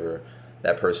caregiver,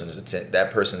 that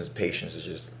person's patience is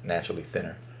just naturally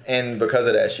thinner. And because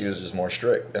of that, she was just more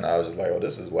strict. And I was just like, oh,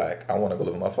 this is whack. I want to go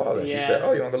live with my father. And she said,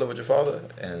 oh, you want to go live with your father?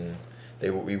 And they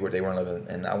weren't living,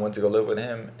 and I went to go live with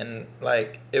him. And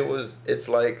like it's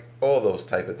like all those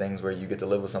type of things where you get to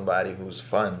live with somebody who's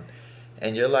fun,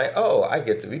 and you're like, oh,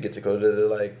 we get to go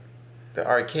to the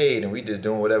arcade, and we just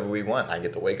doing whatever we want. I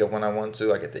get to wake up when I want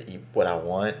to. I get to eat what I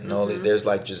want. And all that. There's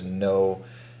like just no.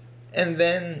 And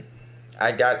then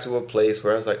I got to a place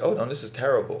where I was like, oh no, this is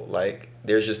terrible. Like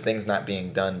there's just things not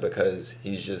being done because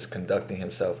he's just conducting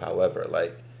himself however.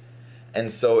 Like, and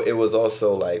so it was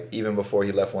also like, even before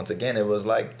he left once again, it was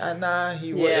like, nah,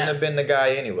 he wouldn't have been the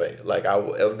guy anyway. Like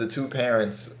of the two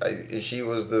parents, she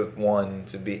was the one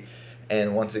to be.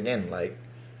 And once again, like,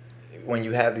 when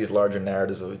you have these larger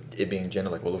narratives of it being gender,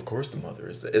 like, well, of course the mother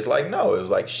is. It's like, no, it was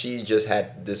like she just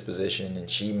had disposition, and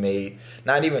she made,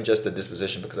 not even just the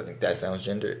disposition, because I think that sounds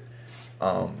gendered.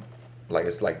 Like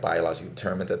it's like biologically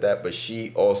determined at that, but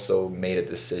she also made a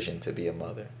decision to be a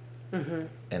mother.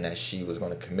 And that she was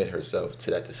going to commit herself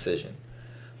to that decision.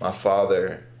 My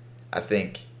father, I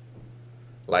think,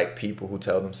 like people who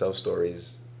tell themselves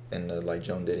stories in the like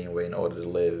Joan Didion way in order to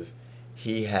live,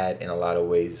 he had in a lot of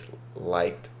ways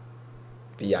liked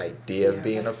the idea of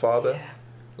being a father. Yeah.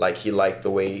 Like he liked the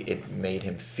way it made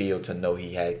him feel to know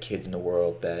he had kids in the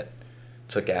world that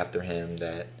took after him,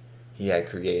 that he had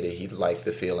created. He liked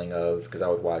the feeling of, because I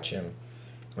would watch him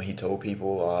when he told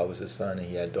people, I was his son and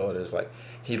he had daughters, like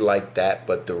he liked that,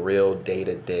 but the real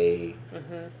day-to-day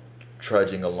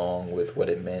trudging along with what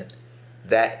it meant,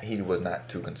 that he was not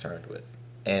too concerned with.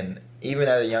 And even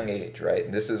at a young age, right,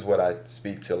 and this is what I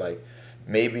speak to, like,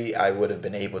 maybe I would have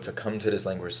been able to come to this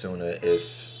language sooner if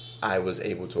I was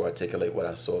able to articulate what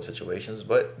I saw of situations,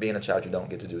 but being a child, you don't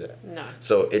get to do that. No.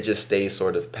 So it just stays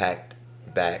sort of packed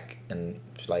back and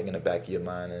like in the back of your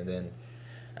mind, and then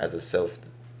as a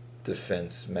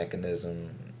self-defense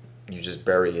mechanism, you just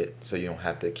bury it so you don't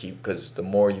have to keep, because the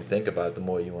more you think about it, the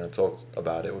more you want to talk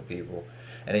about it with people,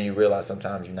 and then you realize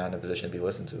sometimes you're not in a position to be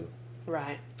listened to.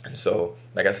 Right. And so,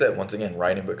 like I said, once again,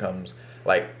 writing becomes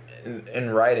like, in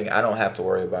writing, I don't have to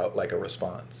worry about like a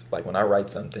response. Like when I write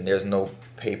something, there's no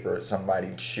paper,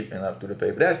 somebody shooting up through the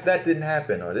paper. That didn't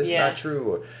happen, or this is not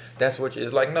true, or that's what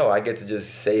it's like. No, I get to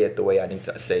just say it the way I need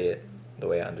to say it, the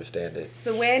way I understand it.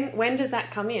 So when does that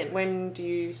come in? When do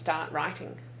you start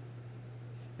writing?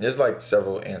 There's like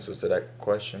several answers to that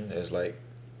question. There's like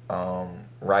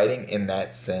writing in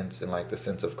that sense, and like the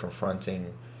sense of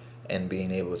confronting and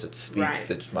being able to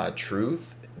speak my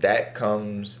truth. That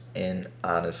comes in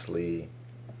honestly.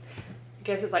 I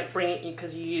guess it's like bringing you,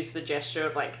 because you use the gesture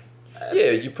of like.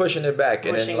 You pushing it back,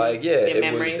 and then like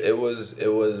it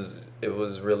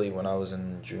was really when I was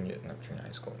in junior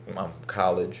high school,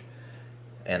 college,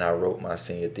 and I wrote my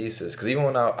senior thesis. Because even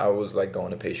when I was like going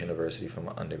to Pace University for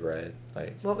my undergrad,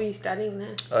 like. What were you studying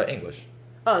there? English.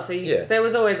 Oh, so there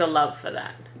was always a love for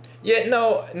that. Yeah,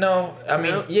 no. I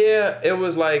mean, it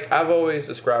was like, I've always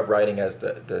described writing as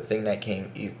the thing that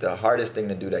came the hardest thing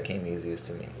to do that came easiest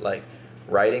to me. Like,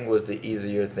 writing was the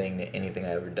easier thing than anything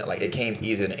I ever done. Like, it came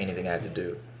easier than anything I had to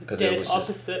do. Because it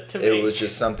was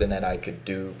just something that I could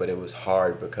do, but it was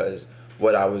hard because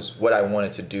what I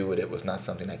wanted to do with it was not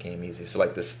something that came easy. So,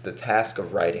 like, the task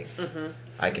of writing,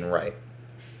 I can write.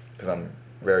 Because I'm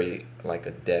very, like,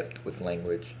 adept with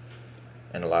language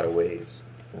in a lot of ways.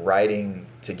 Writing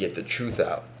to get the truth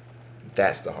out,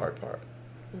 that's the hard part.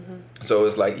 So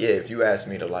it's like, if you ask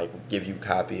me to like give you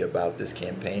copy about this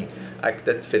campaign,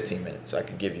 that's 15 minutes. I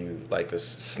could give you like a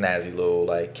snazzy little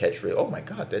like catchphrase. Oh my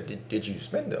God, did you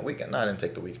spend a weekend? No, I didn't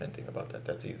take the weekend and think about that.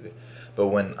 That's easy. But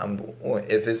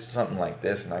if it's something like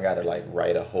this and I gotta like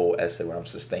write a whole essay where I'm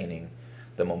sustaining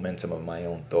the momentum of my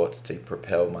own thoughts to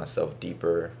propel myself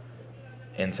deeper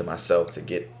into myself to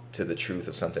get to the truth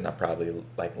of something I probably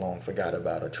like long forgot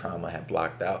about or trauma had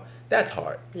blocked out, that's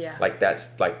hard. Yeah. That's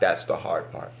the hard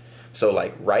part. So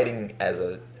like writing as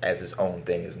its own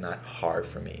thing is not hard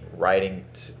for me. Writing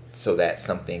so that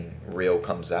something real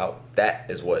comes out,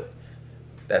 that's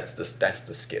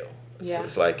the skill. Yeah. So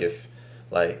it's like if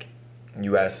like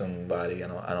you ask somebody,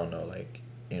 I don't know, like,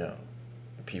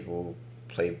 people who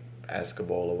play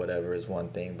basketball or whatever is one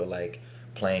thing, but like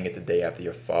playing it the day after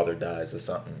your father dies or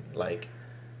something, like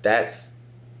that's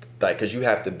like, because you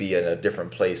have to be in a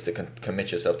different place to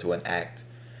commit yourself to an act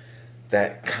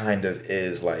that kind of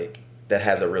is like, that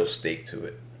has a real stake to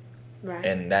it. Right.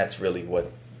 And that's really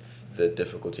what the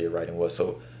difficulty of writing was.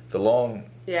 So the long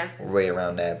way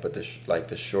around that, but the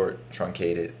short,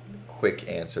 truncated, quick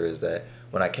answer is that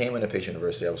when I came into Pace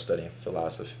University, I was studying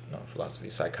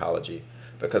psychology,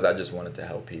 because I just wanted to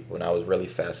help people. And I was really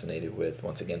fascinated with,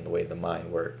 once again, the way the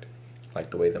mind worked. like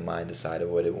the way the mind decided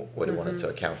what it wanted to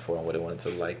account for and what it wanted to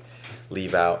like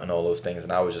leave out and all those things.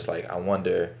 And I was just like, I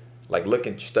wonder, like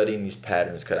studying these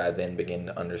patterns, could I then begin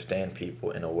to understand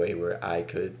people in a way where I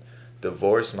could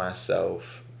divorce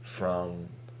myself from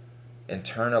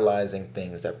internalizing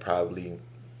things that probably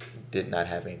did not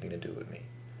have anything to do with me.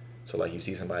 So like you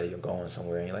see somebody, you're going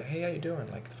somewhere and you're like, hey, how you doing?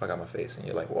 Like, the fuck out my face. And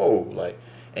you're like, whoa, like,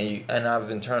 and I've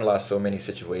internalized so many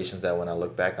situations that when I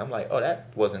look back, I'm like, oh, that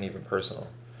wasn't even personal.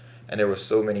 And there were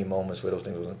so many moments where those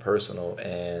things wasn't personal.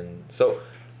 And so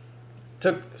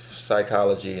took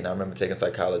psychology, and I remember taking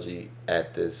psychology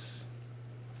at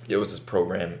there was this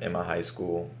program in my high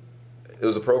school. It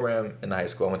was a program in the high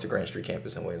school. I went to Grand Street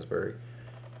campus in Williamsburg,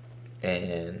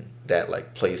 and that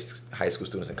like placed high school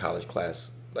students in college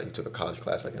class. Like you took a college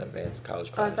class, like an advanced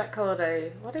college class. Oh, is that called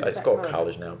what is It's that called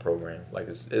College Now program. Like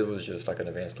it was just like an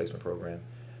advanced placement program,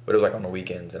 but it was like on the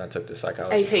weekends, and I took the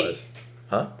psychology class.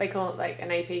 Huh? They call it like an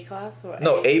AP class? Or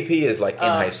No, AP is like in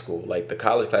high school. Like the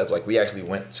college class, like we actually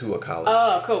went to a college.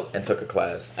 Oh, cool. And took a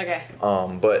class. Okay.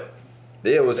 But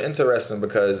yeah, it was interesting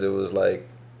because it was like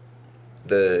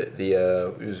we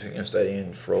was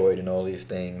studying Freud and all these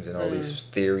things and all these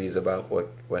theories about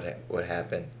what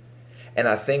happened. And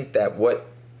I think that what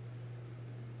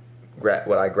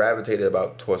I gravitated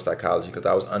about towards psychology, because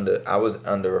I was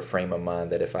under a frame of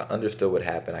mind that if I understood what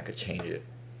happened, I could change it.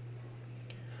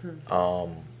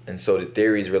 And so the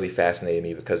theories really fascinated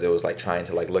me because it was like trying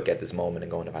to like look at this moment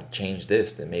and going, if I change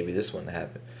this, then maybe this wouldn't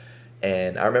happen.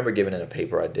 And I remember giving in a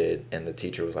paper I did, and the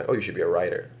teacher was like, oh, you should be a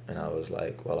writer. And I was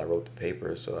like, well, I wrote the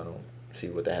paper, so I don't see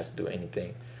what that has to do with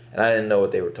anything. And I didn't know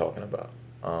what they were talking about.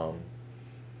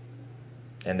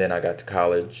 And then I got to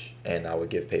college, and I would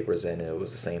give papers in, and it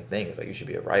was the same thing. It's like, you should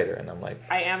be a writer. And I'm like,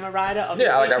 I am a writer, obviously,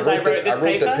 yeah, like I wrote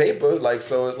this the paper, like,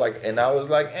 so it's like, and I was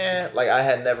like, like I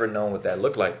had never known what that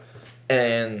looked like.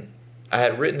 And I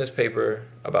had written this paper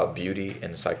about beauty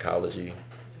and psychology.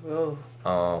 Whoa.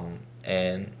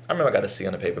 And I remember I got a C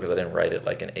on the paper because I didn't write it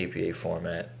like in APA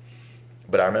format.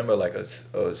 But I remember like a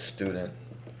student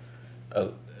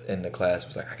in the class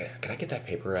was like, can I get that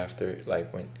paper after?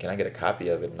 Like, can I get a copy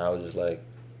of it? And I was just like,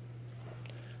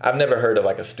 I've never heard of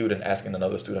like a student asking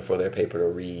another student for their paper to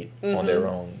read on their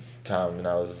own time. And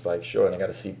I was just like, sure. And I got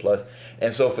a C+.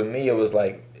 And so for me, it was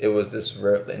this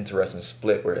very interesting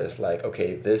split where it's like,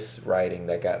 okay, this writing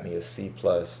that got me a C+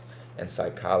 in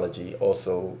psychology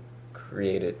also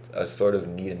created a sort of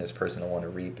need in this person to want to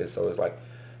read this. So it's like,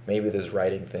 maybe this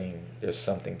writing thing, there's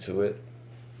something to it.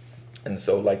 And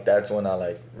so like that's when I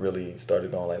like really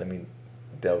started going like, let me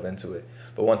delve into it.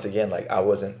 But once again, like I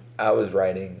was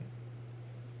writing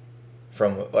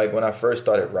from like when I first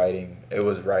started writing, it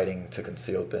was writing to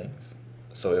conceal things.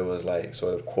 So it was like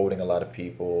sort of quoting a lot of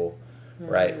people,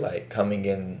 right? Like coming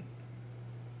in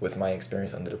with my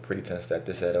experience under the pretense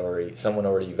that someone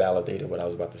already validated what I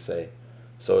was about to say.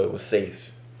 So it was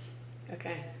safe.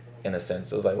 Okay. In a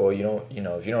sense, it was like, well, if you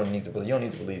don't need to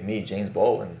believe me. James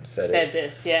Baldwin said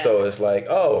this, yeah. So it's like,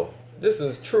 oh, this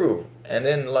is true. And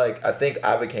then like I think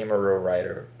I became a real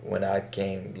writer when I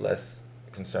became less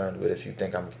concerned with if you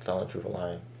think I'm telling the truth or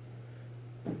lying.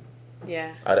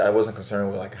 Yeah. I wasn't concerned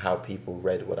with like how people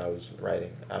read what I was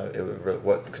writing.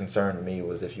 What concerned me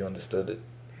was if you understood it.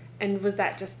 And was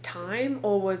that just time,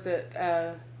 or was it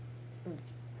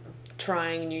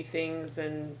trying new things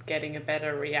and getting a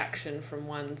better reaction from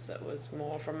ones that was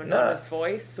more from an honest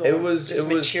voice, or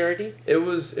maturity? It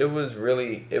was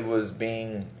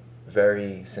being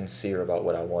very sincere about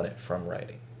what I wanted from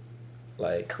writing.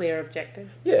 Like clear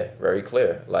objective? Yeah, very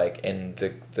clear. Like, and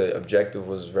the objective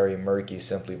was very murky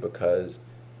simply because,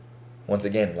 once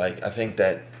again, like I think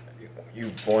that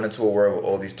you're born into a world with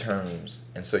all these terms,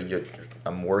 and so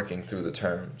I'm working through the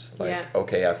terms. Like,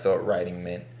 okay, I thought writing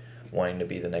meant wanting to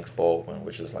be the next Baldwin,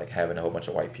 which is like having a whole bunch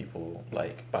of white people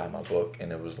like buy my book,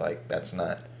 and it was like that's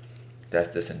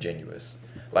disingenuous.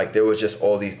 Like there was just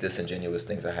all these disingenuous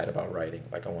things I had about writing.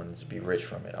 Like I wanted to be rich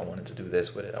from it. I wanted to do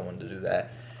this with it. I wanted to do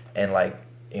that. And like,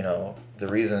 the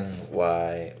reason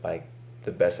why like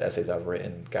the best essays I've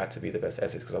written got to be the best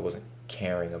essays because I wasn't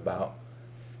caring about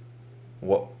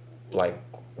what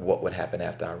would happen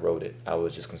after I wrote it. I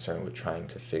was just concerned with trying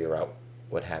to figure out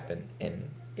what happened in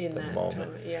the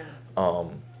moment. Yeah.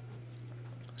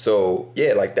 So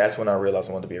yeah, like that's when I realized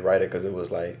I wanted to be a writer, because it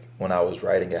was like when I was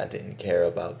writing it, I didn't care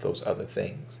about those other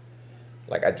things.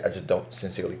 Like I just don't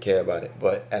sincerely care about it.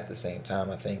 But at the same time,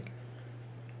 I think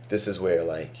this is where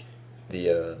like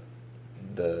the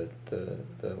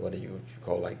what do you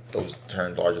call like those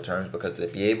larger terms, because to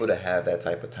be able to have that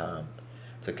type of time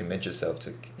to commit yourself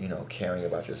to caring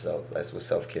about yourself, that's what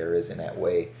self-care is in that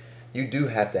way, you do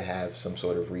have to have some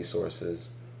sort of resources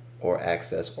or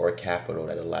access or capital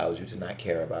that allows you to not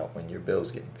care about when your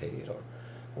bill's getting paid or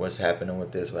what's happening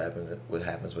with this, what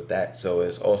happens with that. So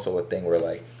it's also a thing where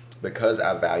like, because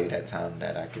I value that time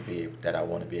that I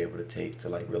want to be able to take to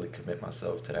like really commit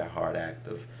myself to that hard act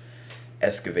of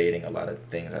excavating a lot of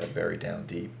things that are buried down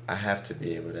deep, I have to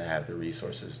be able to have the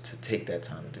resources to take that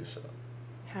time to do so.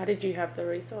 How did you have the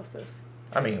resources?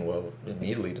 I mean, well,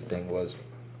 immediately the thing was,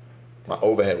 my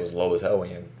overhead was low as hell when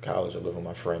you're in college. I lived with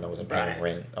my friend. I wasn't paying Right.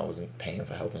 rent. I wasn't paying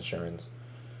for health insurance.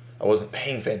 I wasn't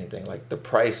paying for anything. Like, the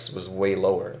price was way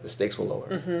lower. The stakes were lower.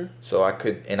 Mm-hmm. So I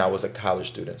could, and I was a college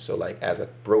student. So, like, as a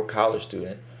broke college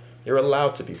student, you're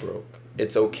allowed to be broke.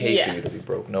 It's okay Yeah. for you to be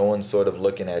broke. No one's sort of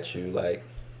looking at you like,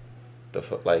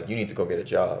 like, you need to go get a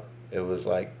job. It was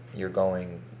like, you're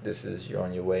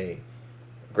on your way.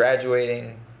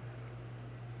 Graduating,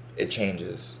 it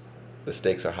changes. The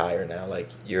stakes are higher now. Like,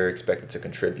 you're expected to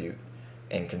contribute,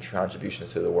 and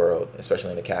contributions to the world,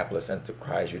 especially in the capitalist sense,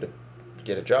 requires you to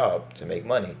get a job to make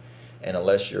money. And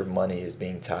unless your money is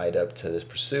being tied up to this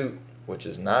pursuit, which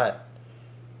is not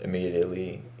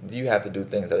immediately, you have to do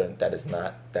things that is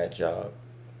not that job.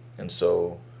 And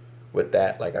so with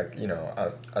that, like, I ended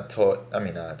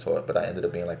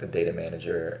up being like the data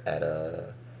manager at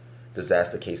a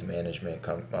disaster case management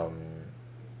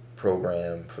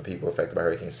program for people affected by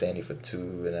Hurricane Sandy for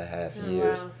 2.5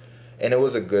 years. Wow. And it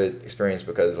was a good experience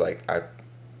because like I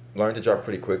learned the job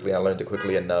pretty quickly. I learned it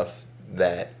quickly enough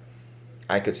that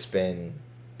I could spend,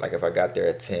 like, if I got there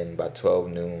at 10, by 12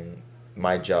 noon,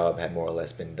 my job had more or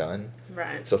less been done.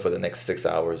 Right. So for the next 6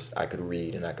 hours, I could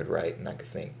read and I could write and I could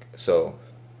think. So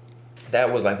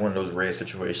that was like one of those rare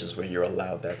situations where you're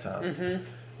allowed that time. Mm-hmm.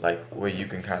 Like, where you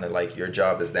can kind of, like, your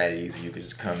job is that easy. You could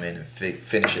just come in and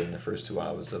finish it in the first 2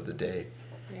 hours of the day.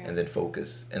 Yeah. And then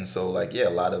focus. And so, like, yeah, a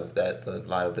lot of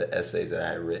the essays that I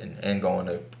had written, and going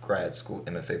to grad school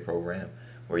MFA program,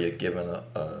 where you're given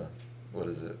a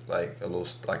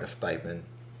stipend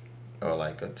or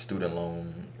like a student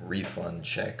loan refund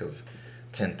check of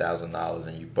 $10,000,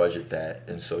 and you budget that,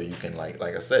 and so you can, like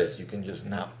I said, you can just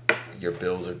not, your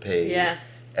bills are paid, Yeah.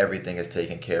 everything is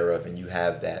taken care of, and you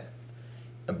have that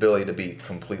ability to be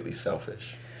completely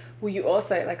selfish. Well, you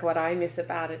also, like, what I miss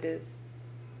about it is,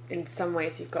 in some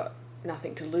ways, you've got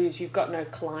nothing to lose. You've got no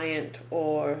client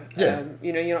or, Yeah.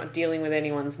 you're not dealing with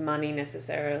anyone's money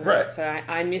necessarily. Right. So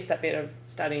I miss that bit of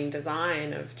studying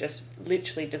design, of just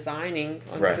literally designing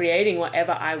and Right. creating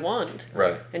whatever I want.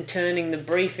 Right. And turning the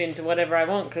brief into whatever I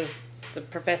want, because the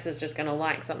professor's just going to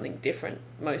like something different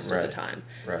most of Right. the time.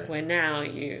 Right. Where now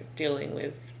you're dealing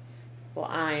with, well,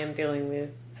 I am dealing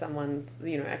with someone's,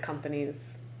 a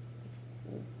company's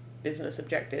business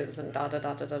objectives and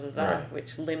Right.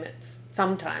 which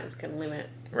sometimes can limit.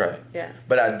 Right. Yeah.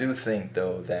 But I do think,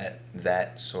 though,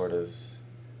 that sort of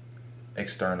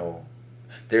external,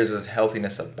 there's this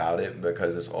healthiness about it,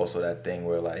 because it's also that thing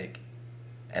where, like,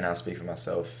 and I'll speak for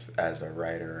myself as a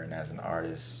writer and as an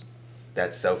artist,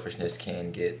 that selfishness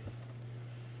can get,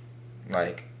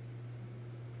 like,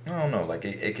 I don't know, like,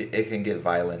 it can get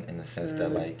violent in the sense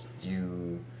that, like,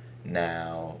 you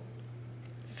now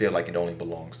feel like it only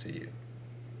belongs to you.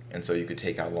 And so you could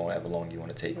take however long you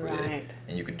want to take with it, Right.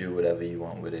 and you could do whatever you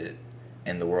want with it,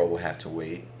 and the world will have to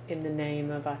wait. In the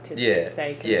name of artistic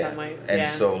sake, in some ways. And yeah.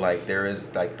 so, like, there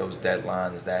is, like, those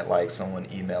deadlines that, like, someone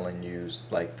emailing you,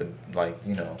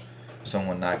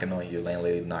 someone knocking on your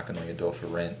landlady, knocking on your door for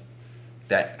rent,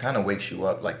 that kind of wakes you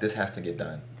up. Like, this has to get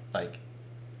done. Like,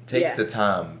 take Yeah. the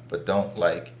time, but don't,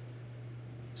 like,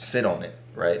 sit on it,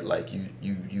 right? Like, you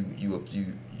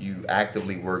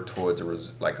actively work towards a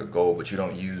goal, but you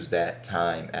don't use that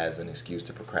time as an excuse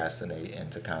to procrastinate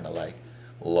and to kind of, like,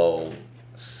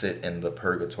 sit in the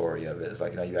purgatory of it. It's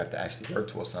like, you have to actually work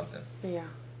towards something. Yeah.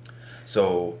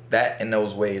 So that, in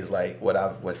those ways, like,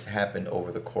 what's happened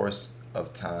over the course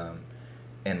of time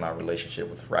in my relationship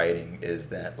with writing is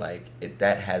that, like,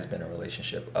 that has been a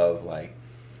relationship of, like,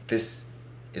 this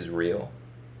is real.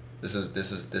 This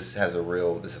has a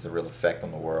real effect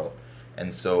on the world.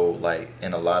 And so, like,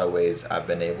 in a lot of ways, I've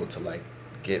been able to, like,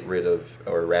 get rid of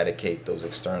or eradicate those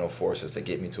external forces that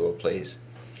get me to a place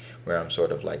where I'm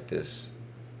sort of like this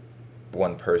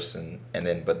one person,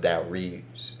 but now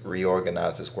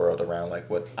reorganize this world around, like,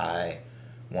 what I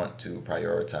want to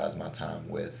prioritize my time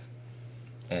with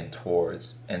and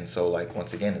towards. And so, like,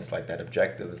 once again, it's like that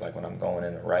objective is like, when I'm going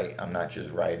in to write, I'm not just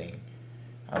writing.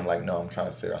 I'm like, no, I'm trying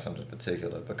to figure out something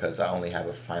particular, because I only have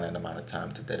a finite amount of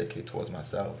time to dedicate towards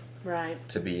myself. Right.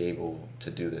 To be able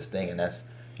to do this thing. And that's,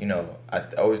 I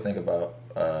always think about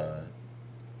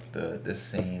this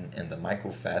scene in the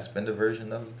Michael Fassbender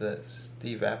version of the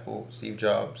Steve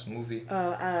Jobs movie.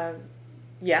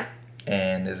 Yeah.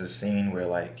 And there's a scene where,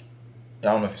 like, I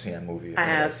don't know if you've seen that movie. I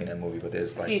have. I've seen that movie, but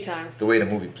there's A few times. the way the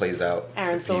movie plays out.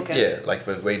 Aaron for Sorkin. people- Yeah, like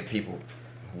for the way the people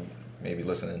who may be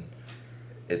listening,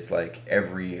 it's like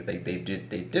they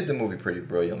did the movie pretty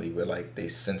brilliantly, but like they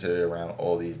centered it around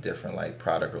all these different like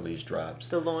product release drops.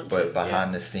 The launches, But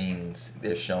behind the scenes,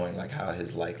 they're showing like how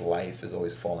his like life is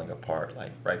always falling apart,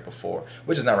 like right before,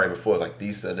 which is not right before. Like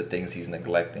these are the things he's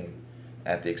neglecting,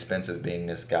 at the expense of being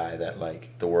this guy that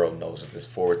like the world knows is this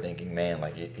forward thinking man.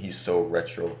 Like he's so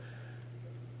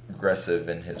aggressive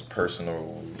in his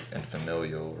personal and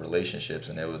familial relationships,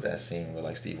 and there was that scene where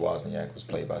like Steve Wozniak was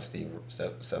played by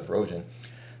Seth Rogen,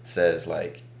 says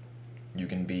like you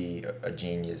can be a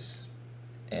genius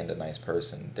and a nice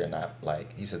person. They're not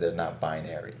like, he said they're not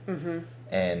binary. Mm-hmm.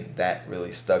 And that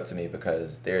really stuck to me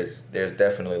because there's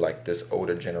definitely like this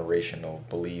older generational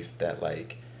belief that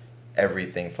like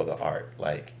everything for the art,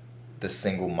 like the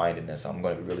single-mindedness, I'm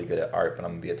going to be really good at art, but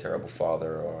I'm going to be a terrible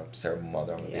father or a terrible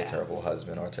mother, I'm going to be a terrible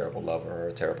husband or a terrible lover or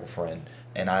a terrible friend.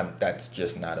 And that's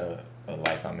just not a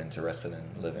life I'm interested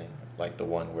in living, like the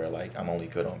one where like I'm only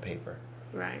good on paper.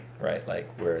 Right,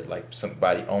 like where like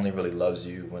somebody only really loves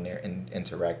you when they're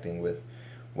interacting with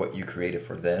what you created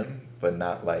for them, but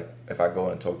not like if I go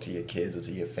and talk to your kids or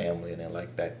to your family and they're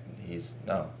like that,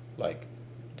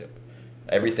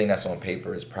 everything that's on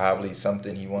paper is probably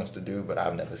something he wants to do, but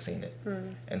I've never seen it.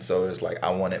 And so it's like I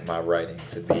wanted my writing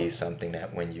to be something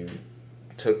that when you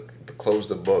closed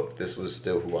the book, this was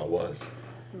still who I was.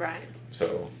 Right.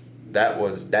 So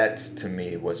that's to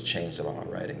me what's changed about my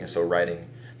writing. And so writing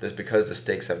this, because the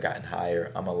stakes have gotten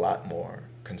higher, I'm a lot more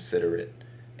considerate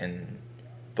and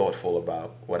thoughtful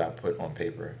about what I put on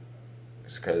paper.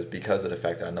 Because of the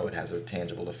fact that I know it has a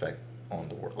tangible effect on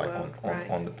the work, like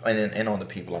on the and on the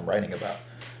people I'm writing about,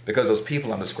 because those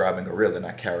people I'm describing are real, they're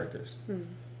not characters.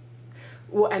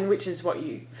 Well, and which is what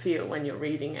you feel when you're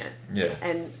reading it. Yeah.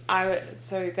 And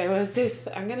so there was this,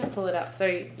 I'm going to pull it up. So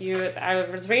I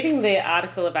was reading the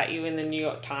article about you in the New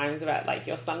York Times about like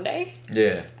your Sunday.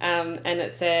 Yeah. And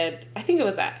it said, I think it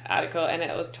was that article, and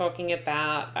it was talking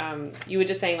about, you were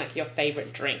just saying like your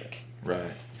favorite drink.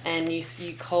 Right. And you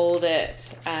called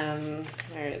it,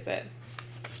 where is it?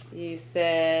 You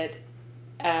said,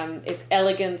 it's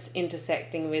elegance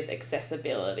intersecting with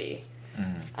accessibility.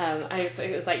 I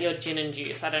think it was like your gin and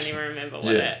juice. I don't even remember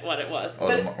what it was. Oh,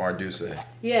 the Marduce.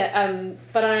 Yeah,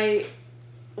 but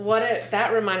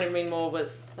that reminded me more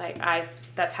was like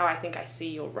that's how I think I see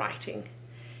your writing,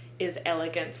 is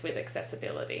elegance with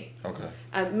accessibility. Okay.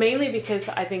 Mainly because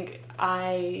I think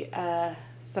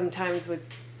sometimes with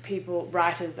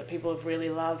writers that people have really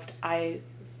loved, I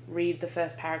read the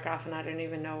first paragraph and I don't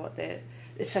even know what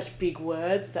it's such big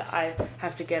words that I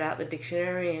have to get out the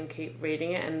dictionary and keep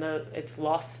reading it, and it's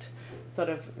lost sort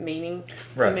of meaning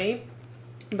for me.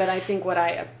 But I think what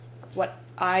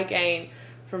I gain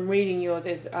from reading yours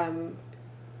is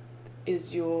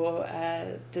your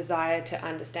desire to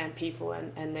understand people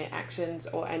and their actions,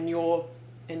 and your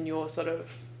sort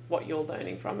of what you're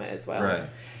learning from it as well. Right.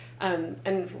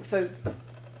 And so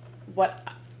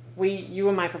you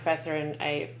were my professor in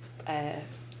a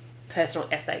personal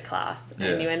essay class,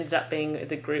 and you ended up being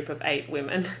the group of 8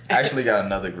 women. I actually got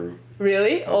another group.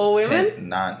 Really? All women?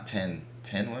 10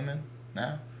 women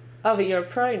now. Oh, but you're a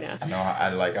pro now. I know.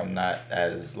 I'm not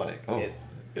as like,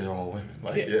 it's all women.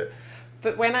 Like, yeah.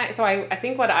 But I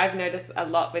think what I've noticed a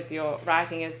lot with your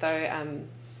writing is though,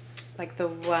 like the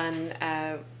one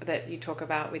that you talk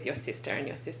about with your sister and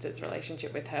your sister's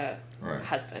relationship with her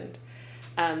husband,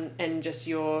 and just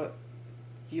your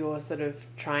sort of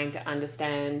trying to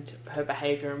understand her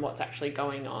behavior and what's actually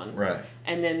going on. Right.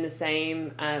 And then the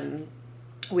same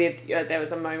with there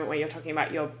was a moment where you're talking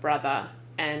about your brother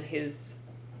and his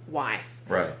wife.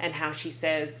 Right. And how she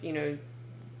says,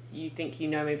 you think you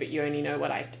know me, but you only know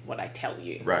what I tell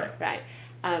you. Right. Right.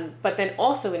 But then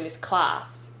also in this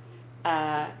class,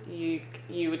 you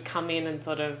would come in and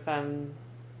sort of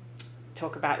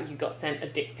talk about you got sent a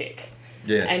dick pic.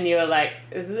 Yeah. And you were like,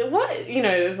 what?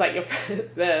 It was like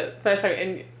the first time,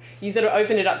 and you sort of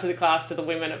opened it up to the class, to the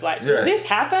women of like, does this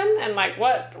happen? And like,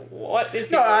 what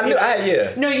is? No, I knew.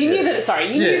 No, you knew that. Sorry,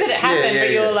 you knew that it happened, but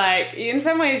you were like, in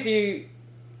some ways,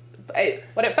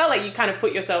 what it felt like you kind of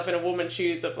put yourself in a woman's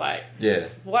shoes of like,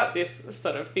 what this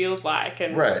sort of feels like,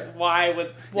 and why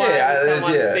would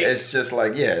someone think? It's just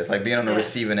like it's like being on the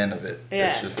receiving end of it.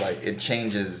 It's just like it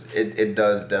changes. It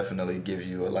does definitely give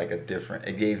you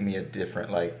it gave me a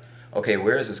different like, okay,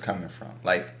 where is this coming from?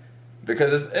 Like,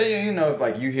 because it's if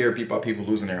like you hear people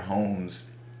losing their homes,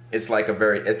 it's like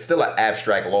it's still an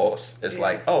abstract loss. It's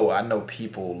like, oh, I know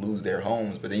people lose their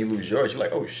homes, but then you lose yours. You're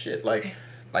like, oh shit, like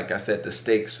I said, the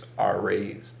stakes are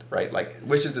raised, right? Like,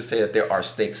 which is to say that there are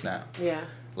stakes now. Yeah.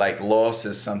 like loss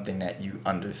is something that you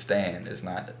understand. It's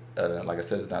not like I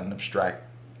said, it's not an abstract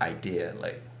idea.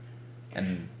 Like,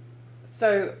 and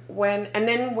so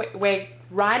then we're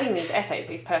writing these essays,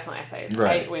 these personal essays,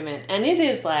 Right. 8 women, and it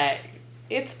is like,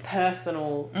 it's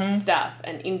personal stuff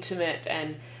and intimate,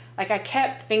 and like I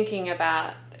kept thinking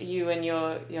about you, and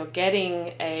you're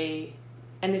getting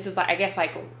and this is like, I guess,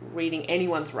 like reading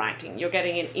anyone's writing, you're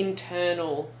getting an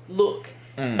internal look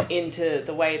into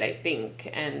the way they think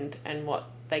and what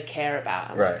they care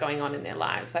about and what's Right. going on in their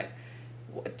lives. Like,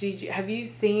 have you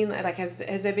seen, like, has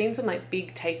there been some like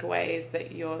big takeaways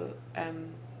that you're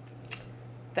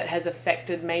that has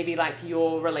affected maybe like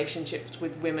your relationships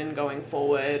with women going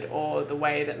forward, or the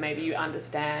way that maybe you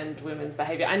understand women's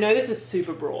behavior? I know this is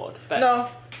super broad, but no,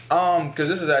 because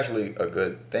this is actually a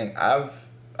good thing. I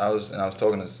was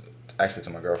talking this actually to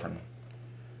my girlfriend.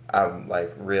 I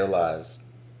like realized,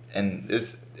 and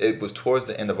it was towards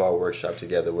the end of our workshop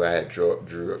together where I had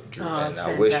drew, and it's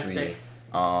I wish fantastic.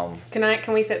 we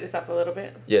Can we set this up a little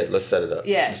bit? yeah, let's set it up.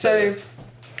 Yeah, You set it so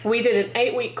up. we did an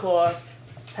 8-week course,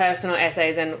 personal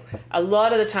essays, and a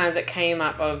lot of the times it came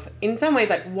up of, in some ways,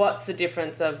 like, what's the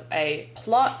difference of a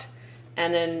plot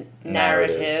and a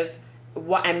narrative,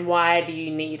 and why do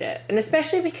you need it? And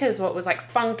especially because what was like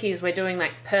funky is we're doing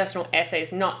like personal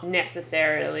essays, not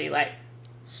necessarily like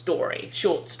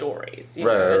short stories, you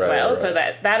know, as well. So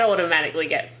that automatically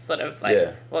gets sort of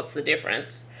like, what's the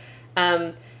difference?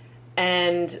 And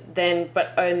then,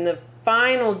 but on the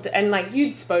final, and like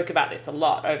you'd spoke about this a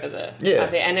lot over the,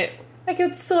 and it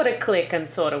would sort of click and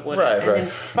sort of wouldn't. And then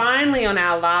finally on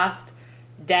our last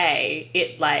day,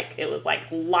 it was like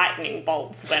lightning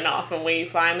bolts went off, and we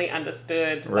finally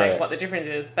understood like what the difference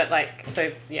is. But like,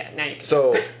 so yeah, now you can.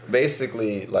 So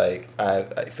basically, like I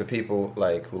for people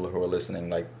like who are listening,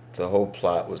 like the whole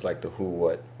plot was like the who,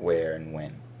 what, where, and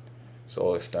when.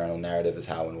 So external narrative is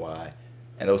how and why,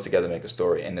 and those together make a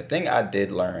story. And the thing I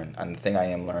did learn, and the thing I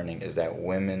am learning, is that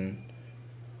women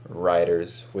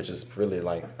writers, which is really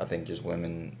like, I think just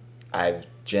women, I've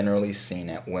generally seen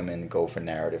that women go for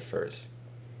narrative first.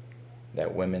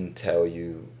 That women tell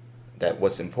you that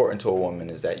what's important to a woman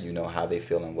is that you know how they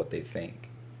feel and what they think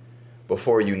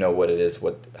before you know what it is,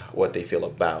 what they feel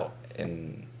about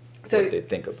and what they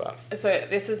think about. So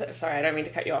this is, sorry, I don't mean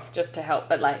to cut you off, just to help,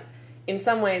 but like, in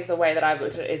some ways the way that I've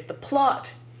looked at it is the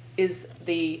plot is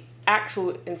the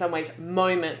actual, in some ways,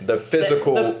 moments. The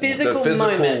physical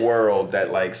moments. world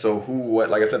that like, so who, what,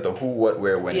 like I said, the who, what,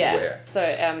 where, when, and where.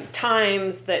 So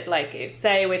times that, like, if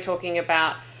say we're talking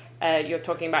about, you're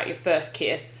talking about your first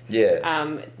kiss.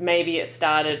 Yeah. Maybe it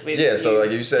started with so like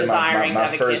you said,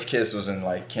 my first kiss was in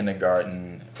like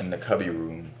kindergarten in the cubby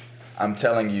room. I'm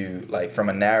telling you, like from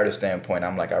a narrative standpoint,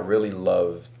 I'm like, I really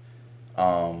loved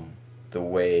the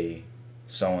way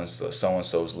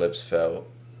so-and-so's lips felt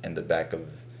in the back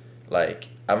of, like,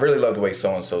 I really loved the way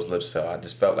so-and-so's lips felt. I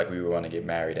just felt like we were going to get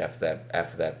married after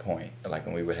that point. Like,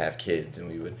 when we would have kids, and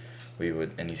we would,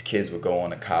 and these kids would go on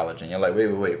to college, and you're like, wait,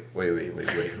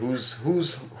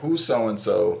 who's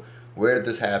so-and-so? Where did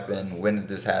this happen? When did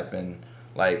this happen?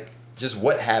 Like, just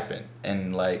what happened?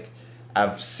 And, like,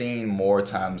 I've seen more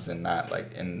times than not,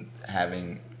 like, in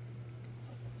having,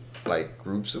 like,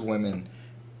 groups of women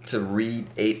to read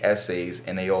 8 essays,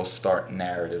 and they all start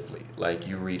narratively. Like,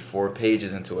 you read 4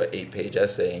 pages into an 8-page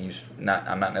essay, and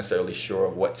I'm not necessarily sure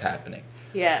of what's happening.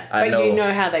 Yeah, you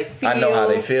know how they feel. I know how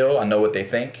they feel. I know what they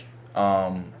think.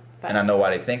 And I know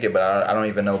why they think it, but I don't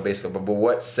even know basically. But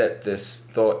what set this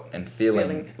thought and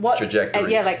feeling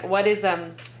trajectory? Like what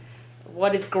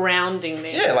is grounding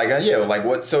this?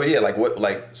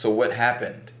 So what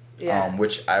happened? Yeah.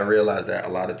 Which I realize that a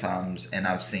lot of times, and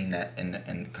I've seen that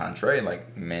in contrary,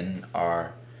 like men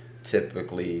are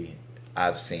typically,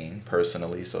 I've seen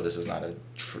personally. So this is not a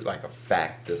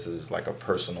fact. This is like a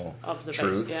personal observation,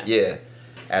 truth. Yeah.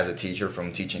 As a teacher,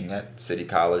 from teaching at City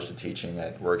College to teaching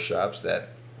at workshops, that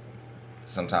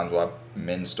sometimes why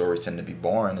men's stories tend to be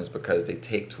boring is because they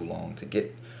take too long to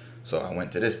get. So I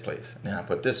went to this place, and then I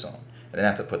put this on, and then I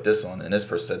have to put this on, and this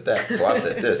person said that, so I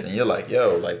said this, and you're like,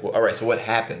 yo, like, well, all right, so what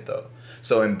happened though?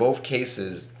 So in both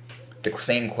cases, the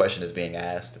same question is being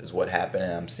asked, is what happened,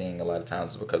 and I'm seeing a lot of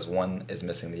times because one is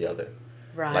missing the other.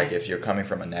 Right. Like, if you're coming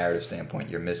from a narrative standpoint,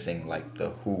 you're missing like the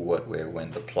who, what, where,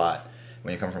 when, the plot.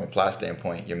 When you come from a plot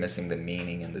standpoint, you're missing the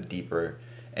meaning and the deeper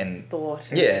and thought.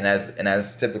 Yeah, and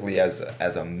as typically as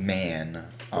a man,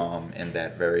 in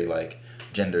that very like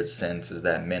gendered sense, is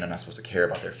that men are not supposed to care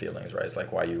about their feelings, right? It's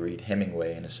like why you read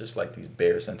Hemingway and it's just like these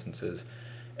bare sentences,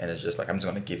 and it's just like, I'm just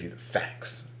gonna give you the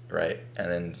facts, right? And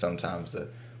then sometimes the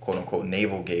quote unquote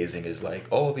navel gazing is like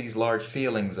all these large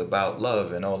feelings about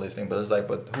love and all these things, but it's like,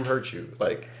 but who hurt you?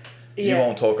 Like, You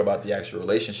won't talk about the actual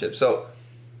relationship. So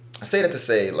I say that to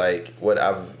say, like, what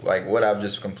I've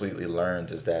just completely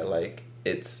learned is that, like,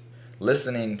 it's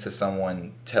listening to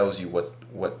someone tells you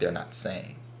what they're not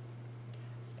saying.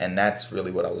 And that's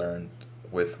really what I learned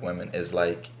with women is,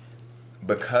 like,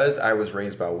 because I was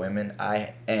raised by women,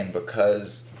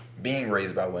 because being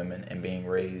raised by women and being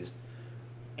raised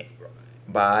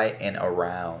by and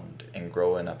around and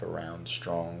growing up around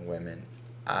strong women,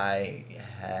 I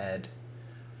had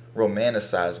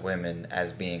romanticized women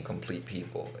as being complete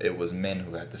people. It was men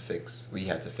who we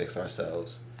had to fix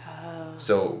ourselves. Oh.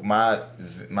 So my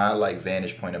like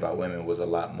vantage point about women was a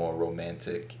lot more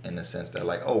romantic in the sense that,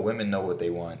 like, oh, women know what they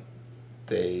want.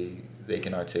 They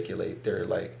can articulate. They're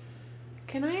like.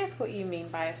 Can I ask what you mean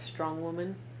by a strong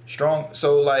woman? Strong.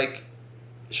 So, like,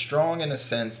 strong in the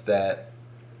sense that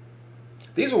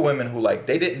these were women who, like,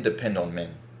 they didn't depend on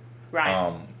men.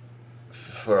 Right.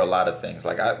 For a lot of things.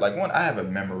 Like, I have a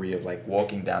memory of, like,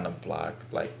 walking down the block,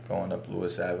 like, going up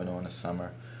Lewis Avenue in the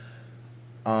summer.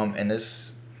 And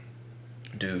this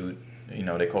dude, you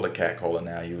know, they call it catcalling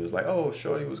now. He was like, oh,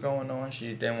 shorty, what's going on?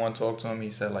 She didn't want to talk to him. He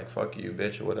said, like, fuck you,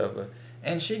 bitch, or whatever.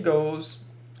 And she goes,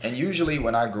 and usually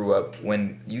when I grew up,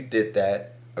 when you did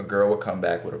that, a girl would come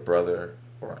back with a brother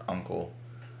or an uncle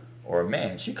or a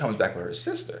man. She comes back with her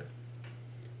sister.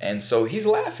 And so he's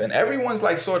laughing. Everyone's,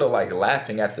 like, sort of, like,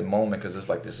 laughing at the moment because it's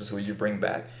like, this is who you bring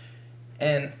back.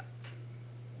 And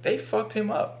they fucked him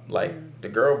up. Like, the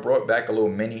girl brought back a little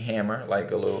mini hammer,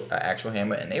 like an actual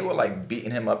hammer, and they were, like,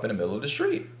 beating him up in the middle of the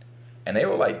street. And they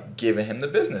were, like, giving him the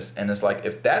business. And it's like,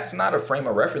 if that's not a frame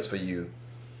of reference for you,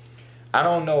 I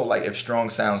don't know, like, if strong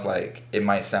sounds like, it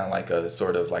might sound like a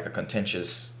sort of, like, a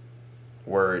contentious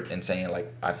word in saying,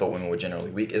 like, I thought women were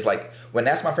generally weak. It's like, when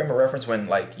that's my frame of reference, when,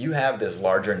 like, you have this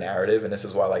larger narrative, and this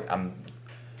is why, like,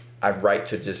 I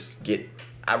write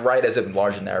as if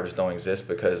larger narratives don't exist,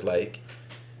 because, like,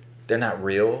 they're not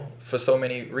real for so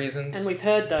many reasons. And we've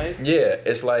heard those. Yeah,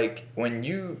 it's like, when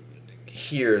you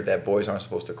hear that boys aren't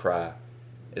supposed to cry,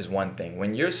 is one thing.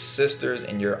 When your sisters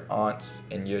and your aunts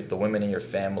and the women in your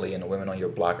family and the women on your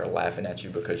block are laughing at you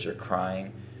because you're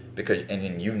crying, and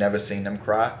then you've never seen them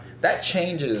cry, that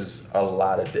changes a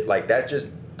lot of like, that just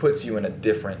puts you in a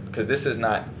different, because this is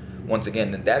not, once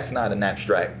again, that's not an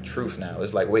abstract truth now.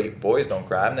 It's like, wait, boys don't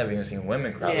cry. I've never even seen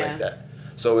women cry like that.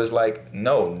 So it's like,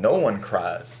 no one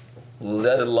cries,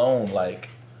 let alone, like,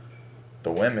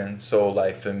 the women. So,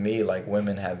 like, for me, like,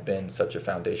 women have been such a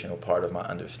foundational part of my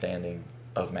understanding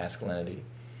of masculinity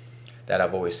that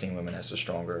I've always seen women as the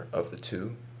stronger of the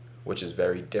two, which is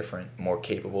very different, more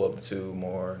capable of the two,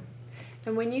 more.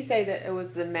 And when you say that it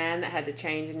was the man that had to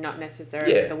change and not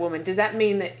necessarily the woman, does that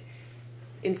mean that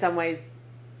in some ways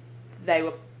they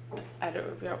were,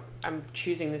 I'm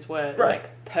choosing this word, right,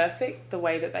 like, perfect the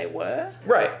way that they were?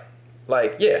 Right.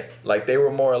 Like, yeah, like, they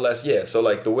were more or less, yeah. So,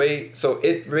 like, so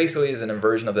it basically is an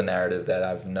inversion of the narrative that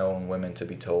I've known women to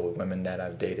be told. Women that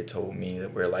I've dated told me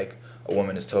that where, like, a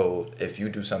woman is told, if you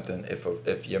do something,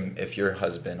 if your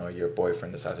husband or your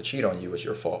boyfriend decides to cheat on you, it's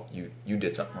your fault. You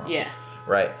did something wrong. Yeah.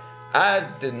 Right. I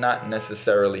did not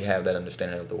necessarily have that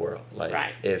understanding of the world.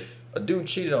 Like, if a dude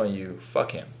cheated on you,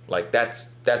 fuck him. Like, that's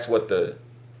what the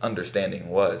understanding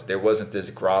was. There wasn't this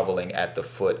groveling at the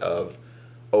foot of,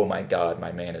 oh my God,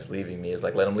 my man is leaving me. It's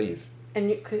like, let him leave.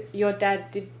 And your dad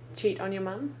did cheat on your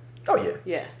mum? Oh, yeah.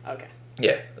 Yeah, okay.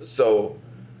 Yeah. So,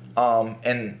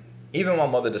 and even my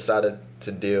mother decided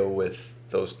to deal with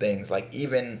those things. Like,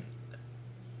 even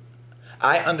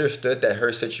I understood that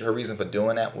her reason for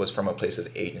doing that was from a place of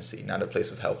agency, not a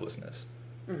place of helplessness.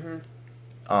 Mm-hmm.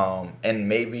 And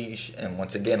maybe, and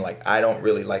once again, like, I don't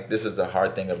really, like, this is the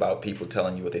hard thing about people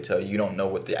telling you what they tell you. You don't know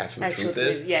what the actual truth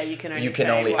is. Yeah,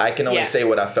 I can only say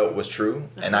what I felt was true.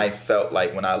 Uh-huh. And I felt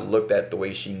like when I looked at the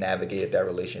way she navigated that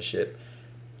relationship,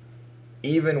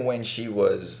 even when she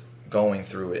was going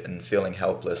through it and feeling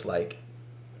helpless, like,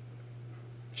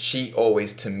 she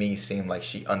always, to me, seemed like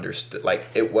she understood. Like,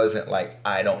 it wasn't like,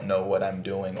 I don't know what I'm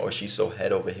doing, or she's so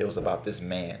head over heels about this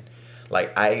man.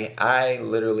 Like, I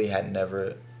literally had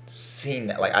never seen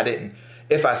that. Like,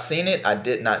 if I seen it, I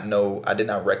did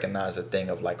not recognize a thing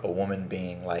of, like, a woman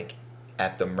being, like,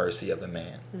 at the mercy of a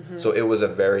man. Mm-hmm. So it was a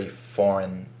very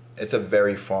foreign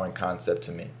concept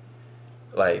to me.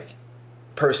 Like,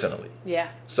 personally. Yeah.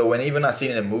 So when even I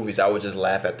seen it in movies, I would just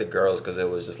laugh at the girls because it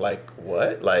was just like,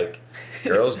 what? Like,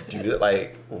 girls do that?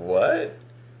 Like, what?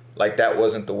 Like, that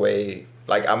wasn't the way.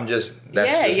 Like,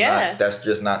 that's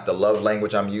just not the love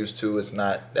language I'm used to. It's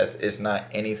not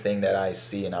anything that I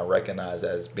see and I recognize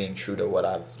as being true to what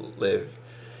I've lived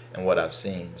and what I've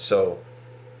seen. So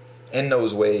in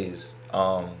those ways,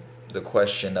 the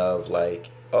question of,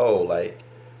 like, oh, like,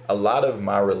 a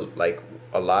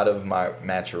lot of my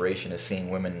maturation is seeing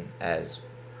women as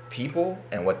people,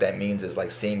 and what that means is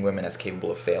like seeing women as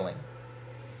capable of failing.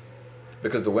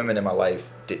 Because the women in my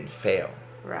life didn't fail.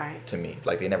 Right. To me,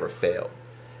 like they never failed.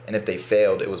 And if they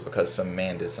failed, it was because some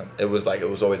man did something. It was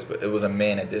a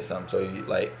man that did something. So you,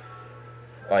 like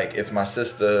if my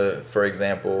sister, for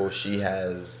example, she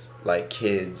has like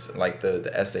kids, like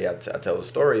the essay I tell a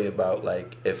story about,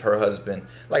 like if her husband,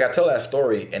 like I tell that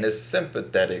story and it's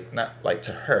sympathetic, not like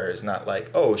to her. It's not like,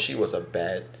 oh, she was a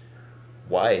bad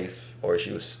wife or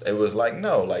it was like,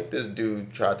 no, like this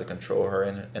dude tried to control her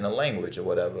in a language or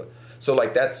whatever. So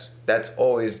like that's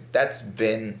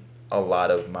been a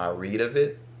lot of my read of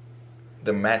it.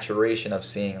 The maturation of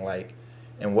seeing like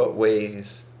in what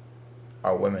ways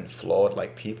are women flawed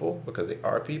like people, because they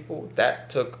are people,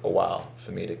 that took a while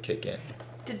for me to kick in.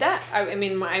 Did that, I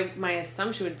mean, my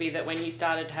assumption would be that when you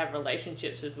started to have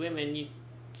relationships with women, you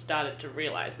started to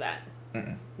realize that.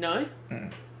 Mm-mm. No?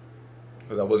 Mm-mm.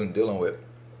 Because I wasn't dealing with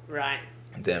Right.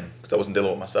 them, because I wasn't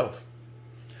dealing with myself.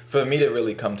 For me to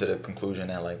really come to the conclusion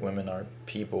that like women are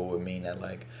people would mean that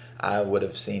like I would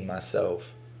have seen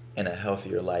myself in a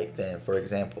healthier light than, for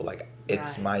example, like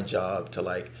it's Right. my job to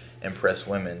like impress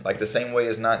women. Like the same way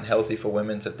it's not healthy for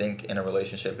women to think in a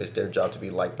relationship it's their job to be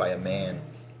liked by a man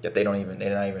that they're not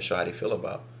even sure how they feel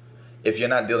about. If you're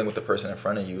not dealing with the person in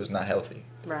front of you, it's not healthy.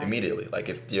 Right. Immediately. Like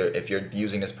if you're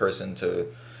using this person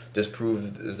to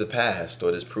disprove the past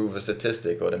or disprove a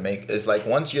statistic or to make, it's like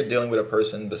once you're dealing with a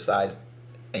person besides,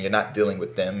 and you're not dealing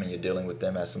with them and you're dealing with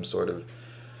them as some sort of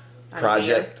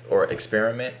project or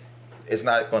experiment, it's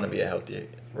not going to be a healthy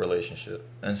relationship.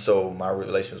 And so my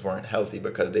relations weren't healthy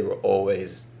because they were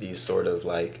always these sort of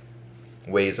like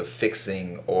ways of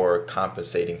fixing or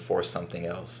compensating for something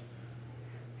else.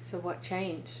 So what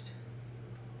changed?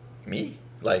 Me?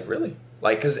 Like, really?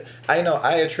 Like, because I know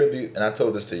I attribute, and I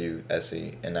told this to you,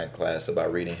 Essie, in that class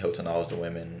about reading Hilton Hall's The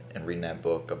Women and reading that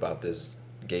book about this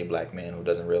gay black man who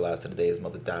doesn't realize to the day his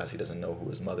mother dies, he doesn't know who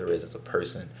his mother is as a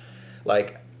person.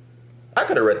 Like, I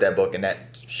could have read that book and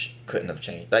that couldn't have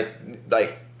changed. Like,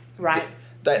 Right.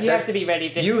 You have to be ready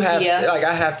to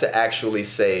I have to actually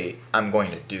say, I'm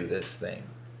going to do this thing.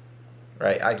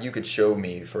 Right? You could show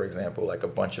me, for example, like a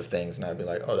bunch of things and I'd be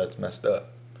like, oh, that's messed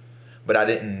up. But I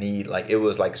didn't need, like, it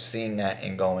was like seeing that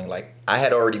and going, like, I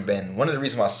had already been, one of the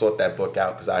reasons why I sought that book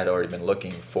out, because I had already been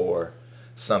looking for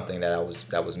something that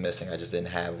was missing. I just didn't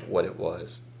have what it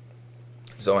was.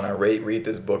 So when I read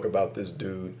this book about this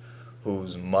dude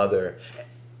whose mother,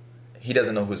 he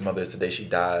doesn't know who his mother is today, she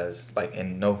dies, like,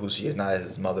 and know who she is, not as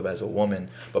his mother, but as a woman.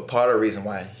 But part of the reason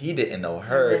why he didn't know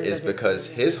her is because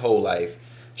his whole life,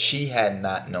 she had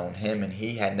not known him, and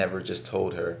he had never just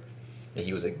told her that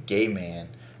he was a gay man,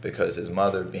 because his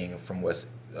mother, being from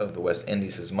the West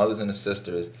Indies, his mothers and his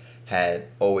sisters had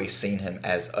always seen him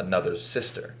as another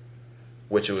sister,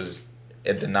 which was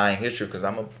denying his truth, because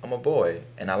I'm a boy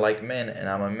and I like men and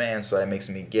I'm a man, so that makes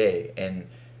me gay. And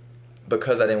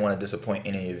because I didn't want to disappoint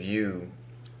any of you,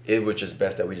 it was just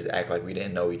best that we just act like we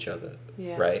didn't know each other.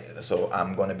 Yeah. Right? So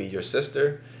I'm going to be your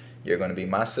sister, you're going to be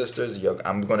my sisters,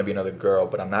 I'm going to be another girl,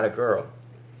 but I'm not a girl.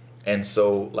 And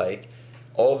so, like,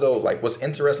 although, like, what's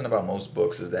interesting about most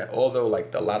books is that although,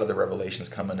 like, a lot of the revelations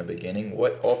come in the beginning,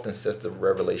 what often sets the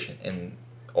revelation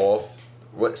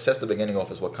what sets the beginning off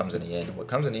is what comes in the end. And what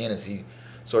comes in the end is he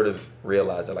sort of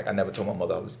realized that, like, I never told my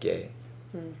mother I was gay.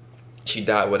 She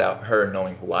died without her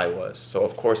knowing who I was. So,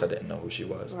 of course, I didn't know who she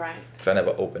was. Right. Because I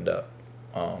never opened up.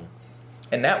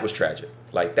 And that was tragic.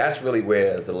 Like, that's really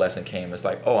where the lesson came. It's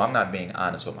like, oh, I'm not being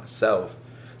honest with myself.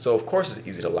 So, of course, it's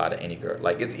easy to lie to any girl.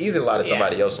 Like, it's easy to lie to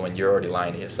somebody else when you're already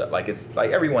lying to yourself. Like, it's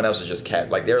like everyone else is just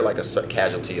they're like a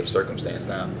casualty of circumstance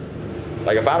now.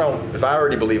 Like, if I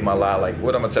already believe my lie, like,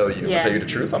 what I'm gonna tell you? I'm gonna tell you the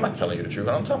truth. I'm not telling you the truth.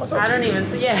 I don't tell myself. I don't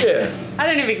even. Yeah. I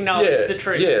don't even acknowledge the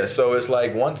truth. Yeah. So it's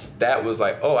like once that was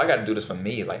like, oh, I got to do this for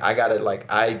me. Like,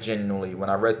 I genuinely, when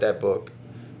I read that book,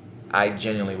 I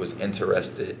genuinely was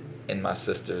interested in my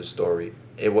sister's story.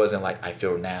 It wasn't like I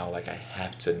feel now like I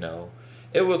have to know.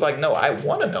 It was like, no, I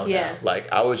want to know now.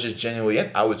 Like, I was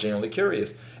genuinely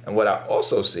curious. And what I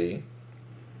also see,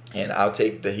 and I'll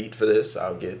take the heat for this,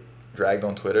 I'll get dragged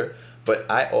on Twitter, but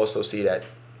I also see that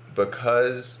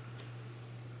because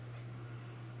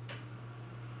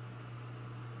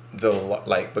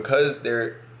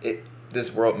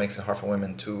this world makes it hard for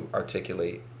women to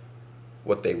articulate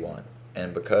what they want,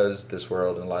 and because this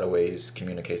world in a lot of ways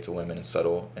communicates to women in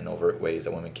subtle and overt ways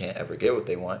that women can't ever get what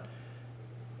they want,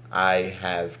 I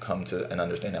have come to an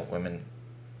understanding that women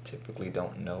typically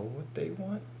don't know what they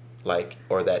want, like,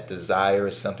 or that desire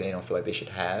is something they don't feel like they should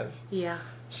have. Yeah.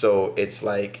 So it's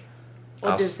like,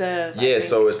 or deserve. Yeah.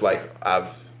 So it's like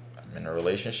I'm in a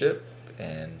relationship,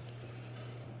 and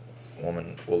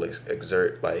woman will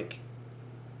exert like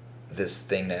this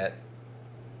thing that,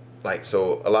 like,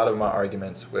 so a lot of my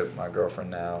arguments with my girlfriend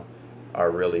now are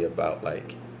really about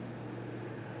like,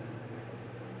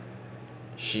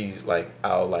 she's like,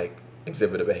 I'll like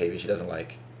exhibit a behavior she doesn't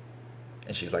like,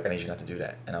 and she's like, I need you not to do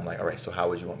that, and I'm like, all right, so how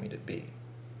would you want me to be?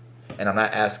 And I'm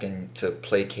not asking to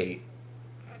placate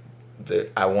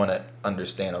I want to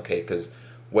understand, okay, because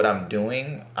what I'm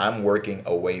doing, I'm working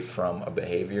away from a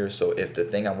behavior. So if the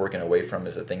thing I'm working away from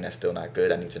is a thing that's still not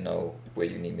good, I need to know where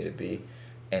you need me to be.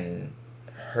 And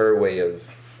her way of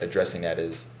addressing that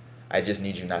is, I just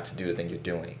need you not to do the thing you're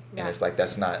doing. Yeah. And it's like,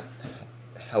 that's not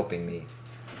helping me.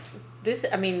 This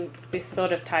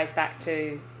sort of ties back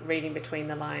to reading between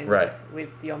the lines Right. with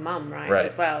your mum, right? Right.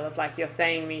 As well, of like, you're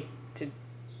saying me to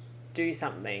do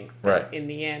something, Right. in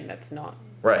the end, that's not.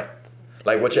 Right.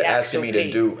 Like what you're The asking actual me to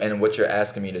piece. do, and what you're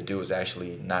asking me to do is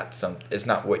actually not it's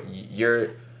not what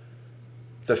you're,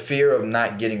 the fear of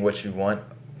not getting what you want.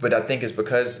 But I think it's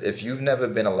because if you've never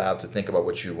been allowed to think about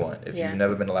what you want, if Yeah. you've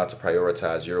never been allowed to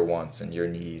prioritize your wants and your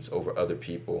needs over other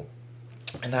people,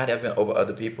 and not even over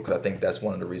other people, because I think that's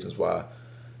one of the reasons why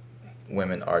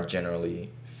women are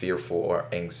generally fearful or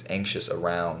anxious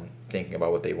around thinking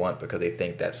about what they want, because they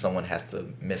think that someone has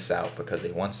to miss out because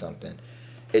they want something.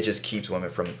 It just keeps women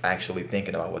from actually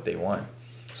thinking about what they want.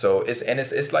 So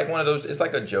it's like one of those, it's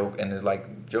like a joke, and it's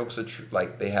like jokes are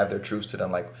like they have their truths to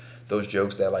them, like those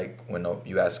jokes that like when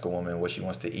you ask a woman what she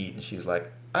wants to eat and she's like,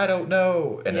 I don't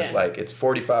know, and it's Yeah. like it's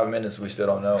 45 minutes, we still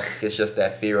don't know. It's just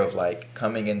that fear of like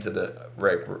coming into the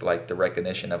the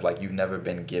recognition of like you've never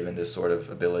been given this sort of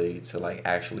ability to like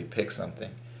actually pick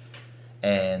something.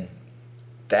 And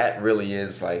that really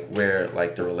is like where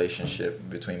like the relationship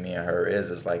between me and her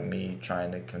is like me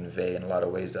trying to convey in a lot of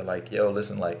ways that like, yo,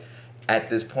 listen, like at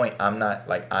this point I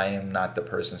am not the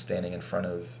person standing in front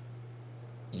of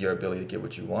your ability to get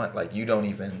what you want. Like you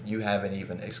haven't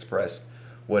even expressed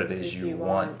what it is you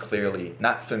want clearly.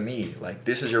 Not for me. Like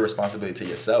this is your responsibility to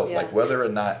yourself. Yeah. Like whether or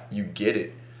not you get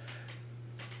it,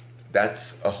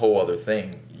 that's a whole other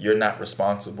thing. You're not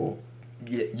responsible.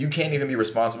 You can't even be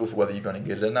responsible for whether you're going to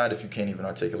get it or not if you can't even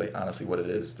articulate honestly what it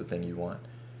is, the thing you want.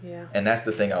 Yeah. And that's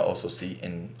the thing I also see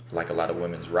in like a lot of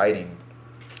women's writing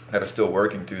that are still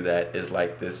working through that, is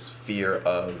like this fear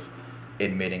of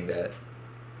admitting that,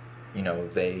 you know,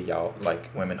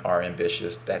 like women are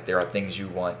ambitious, that there are things you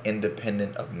want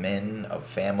independent of men, of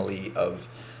family, of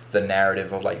the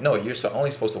narrative of like, no, you're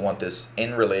only supposed to want this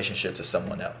in relationship to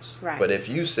someone else. Right. But if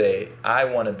you say, I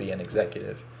want to be an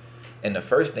executive, and the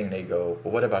first thing they go,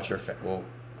 well, what about your well,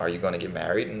 are you going to get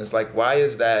married? And it's like, why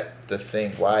is that the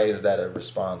thing? Why is that a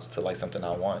response to like something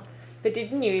I want? But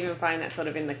didn't you even find that sort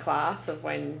of in the class of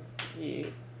when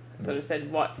you sort of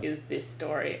said, what is this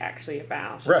story actually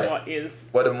about? Right. What is...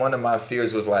 One of my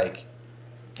fears was like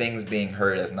things being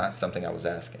heard as not something I was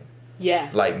asking.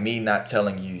 Yeah. Like me not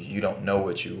telling you don't know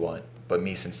what you want, but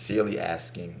me sincerely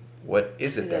asking, what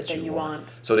is it that you want?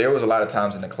 So there was a lot of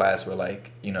times in the class where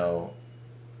like, you know,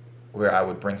 where I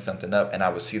would bring something up and I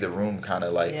would see the room kind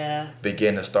of like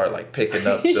begin to start like picking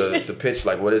up the pitch,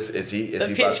 like what is he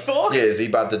pitchfork? Is he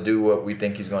about to do what we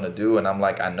think he's going to do? And I'm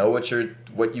like, I know what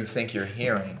you think you're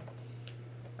hearing.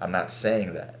 I'm not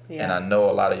saying that. Yeah. And I know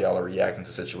a lot of y'all are reacting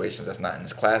to situations that's not in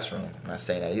this classroom. I'm not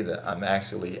saying that either. I'm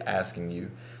actually asking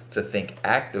you to think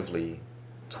actively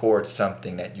towards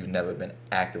something that you've never been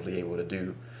actively able to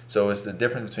do. So it's the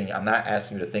difference between, I'm not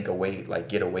asking you to think away, like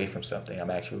get away from something. I'm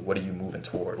actually, what are you moving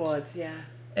towards? Yeah.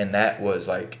 And that was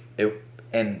like,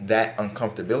 and that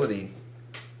uncomfortability,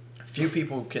 few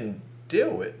people can deal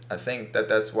with. I think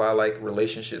that's why like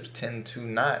relationships tend to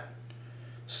not,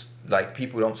 like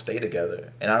people don't stay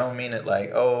together. And I don't mean it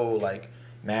like, oh, like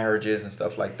marriages and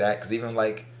stuff like that. Because even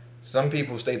like some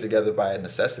people stay together by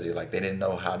necessity, like they didn't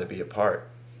know how to be apart.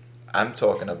 I'm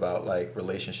talking about like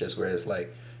relationships where it's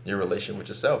like, your relationship with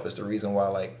yourself is the reason why,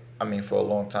 like, I mean, for a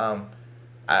long time,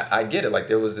 I get it. Like,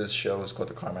 there was this show, it's called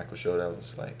The Carmichael Show, that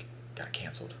was, like, got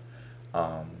canceled.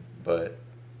 But,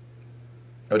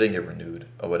 or didn't get renewed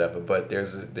or whatever. But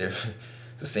there's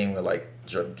a scene where, like,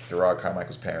 Gerard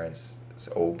Carmichael's parents, this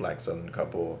old black Southern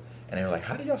couple, and they were like,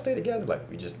 how do y'all stay together? Like,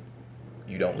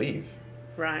 you don't leave.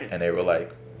 Right. And they were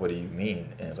like, what do you mean?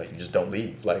 And it was like, you just don't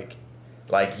leave. Like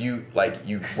you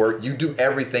work, you do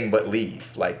everything but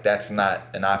leave. Like that's not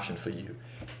an option for you.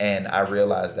 And I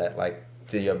realized that like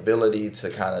the ability to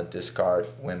kind of discard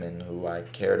women who I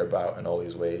cared about in all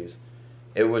these ways,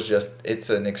 it's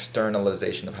an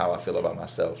externalization of how I feel about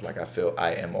myself. Like I feel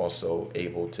I'm also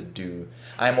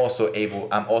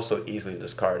easily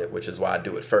discarded, which is why I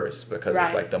do it first, because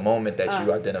It's like the moment that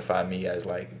you identify me as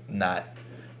like not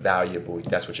valuable,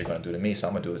 that's what you're going to do to me, so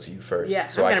I'm going to do it to you first. Yeah,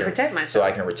 so I'm going to protect myself. So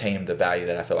I can retain the value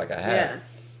that I feel like I have. Yeah.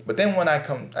 But then when I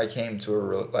came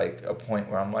to a point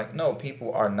where I'm like, no,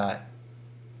 people are not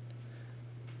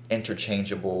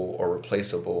interchangeable or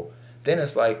replaceable. Then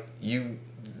it's like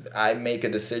I make a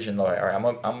decision like, all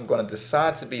right, I'm going to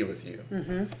decide to be with you.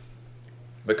 Mm-hmm.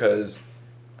 Because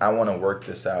I want to work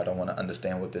this out. I want to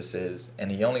understand what this is.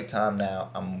 And the only time now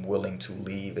I'm willing to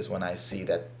leave is when I see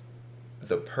that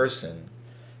the person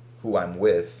who I'm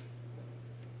with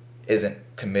isn't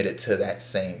committed to that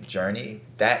same journey.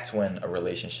 That's when a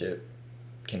relationship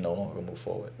can no longer move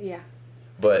forward. Yeah.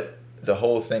 But the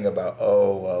whole thing about,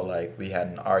 oh, well, like, we had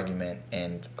an argument,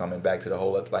 and coming back to the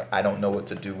whole, like, I don't know what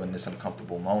to do in this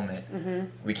uncomfortable moment, Mm-hmm.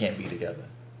 we can't be together.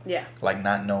 Yeah. Like,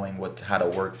 not knowing how to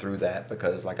work through that,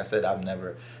 because, like I said,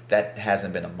 that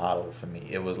hasn't been a model for me.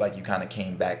 It was like you kind of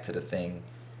came back to the thing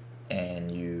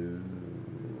and you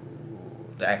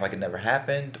act like it never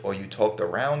happened, or you talked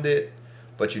around it,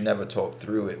 but you never talked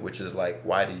through it, which is like,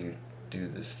 why do you do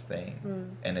this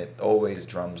thing? And it always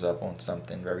drums up on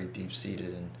something very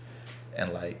deep-seated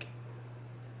and like,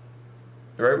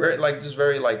 very, like, just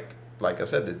very, like I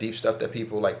said, the deep stuff that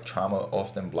people, like, trauma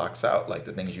often blocks out, like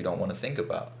the things you don't want to think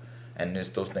about. And it's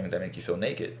those things that make you feel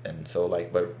naked. And so,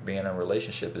 like, but being in a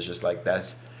relationship is just like,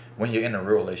 that's when you're in a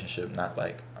real relationship, not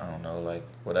like, I don't know, like,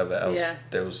 whatever else. Yeah.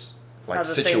 Those, like,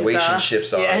 Other things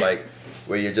situationships are. are, Yeah. like,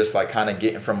 where you're just, like, kind of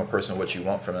getting from a person what you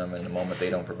want from them. And the moment they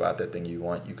don't provide that thing you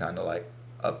want, you kind of,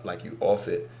 like, you off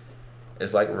it.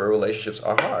 It's like real relationships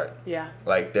are hard. Yeah.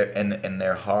 Like,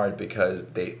 they're hard because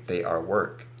they are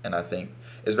work. And I think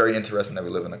it's very interesting that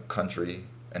we live in a country,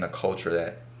 in a culture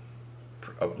that,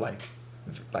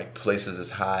 like places this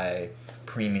high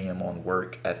premium on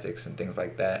work ethics and things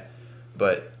like that.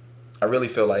 But I really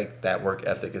feel like that work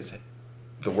ethic is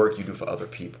the work you do for other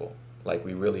people. Like,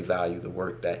 we really value the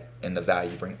work and the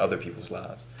value you bring other people's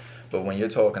lives. But when you're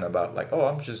talking about, like, oh,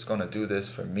 I'm just going to do this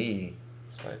for me,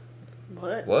 it's like,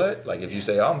 what? Like, if you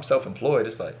say, oh, I'm self-employed,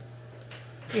 it's like,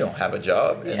 you don't have a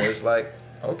job. And it's like,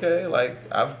 okay, like,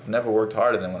 I've never worked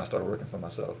harder than when I started working for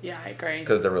myself. Yeah, I agree.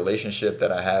 Because the relationship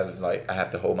that I have, like, I have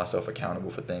to hold myself accountable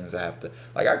for things. I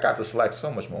got to slack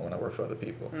so much more when I work for other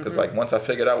people. Because, like, once I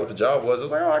figured out what the job was, I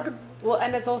was like, oh, I could. Well,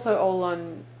 and it's also all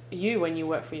on you when you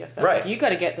work for yourself. Right. You got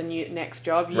to get the next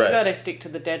job. You Right. got to stick to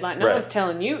the deadline. No Right. one's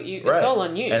telling you. It's Right. all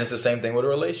on you. And it's the same thing with a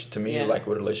relation. To me, Yeah. like,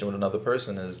 with a relation with another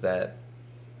person is that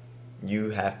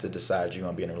you have to decide you're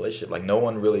going to be in a relationship. Like, no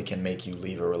one really can make you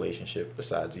leave a relationship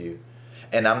besides you.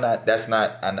 And I'm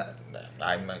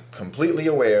completely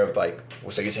aware of, like,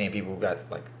 well, so you're saying people who got,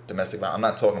 like, domestic violence. I'm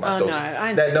not talking about Oh, those. no,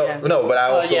 I- that, no, yeah. no, but I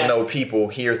also yeah. know people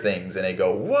hear things and they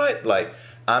go, what? Like,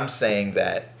 I'm saying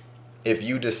that if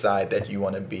you decide that you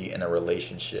want to be in a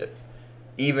relationship,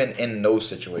 even in those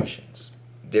situations,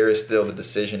 there is still the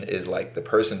decision is, like, the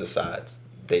person decides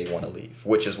they want to leave,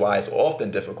 which is why it's often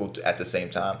difficult at the same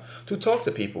time to talk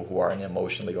to people who are in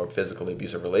emotionally or physically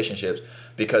abusive relationships,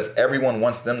 because everyone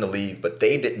wants them to leave, but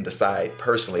they didn't decide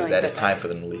personally that it's time for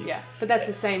them to leave. Yeah, but that's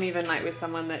the same even, like, with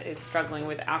someone that is struggling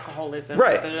with alcoholism.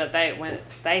 Right.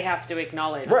 They have to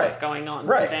acknowledge Right. what's going on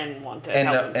Right. to then want to And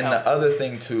help and themselves. the other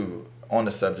thing too, on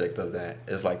the subject of that,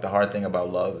 is, like, the hard thing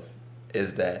about love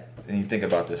is that, and you think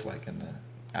about this, like, in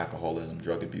the alcoholism,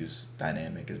 drug abuse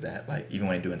dynamic, is that, like, even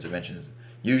when they do interventions,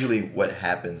 usually what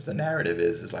happens, the narrative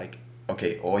is like,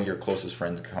 okay, all your closest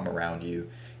friends come around you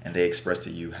and they express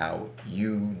to you how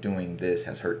you doing this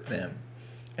has hurt them.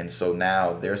 And so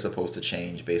now they're supposed to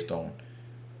change based on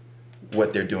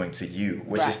what they're doing to you,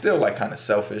 which Right. is still, like, kind of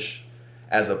selfish,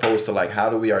 as opposed to, like, how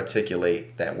do we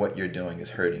articulate that what you're doing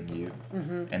is hurting you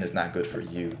and it's not good for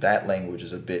you? That language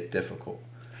is a bit difficult,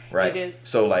 right? It is.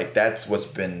 So, like, that's what's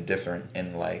been different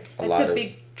in, like, It's a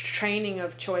big training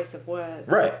of choice of words.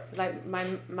 Right. Like, my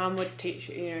mum would teach,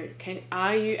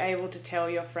 are you able to tell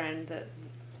your friend that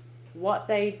what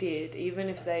they did, even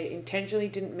if they intentionally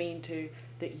didn't mean to,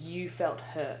 that you felt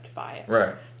hurt by it?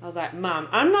 Right. I was like, Mum,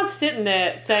 I'm not sitting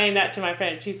there saying that to my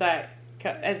friend. She's like,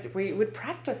 and we would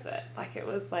practice it. Like, it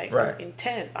was, like, Right.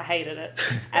 intense. I hated it.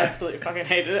 Absolutely fucking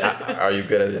hated it. Are you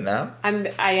good at it now?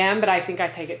 I am, but I think I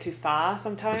take it too far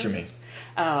sometimes. What you mean?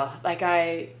 Like,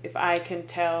 if I can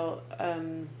tell,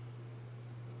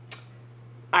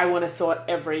 I want to sort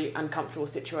every uncomfortable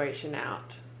situation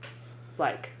out,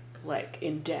 like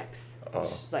in depth,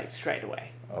 like, straight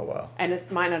away. Oh, wow. And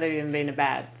it might not have even been a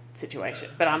bad situation,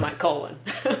 but I'm like Colin,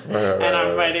 right, and I'm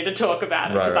right. ready to talk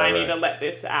about it Right, because right, I need right. to let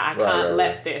this out. I Right, can't right,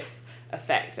 let right. this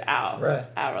affect our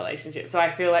Right. relationship. So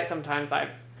I feel like sometimes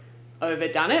I've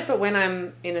overdone it, but when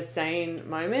I'm in a sane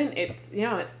moment, it's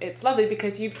it's lovely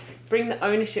because you bring the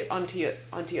ownership onto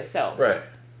yourself. Right.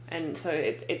 and so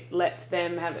it lets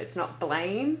them have, it's not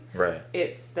blame, Right.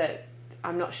 it's that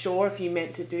I'm not sure if you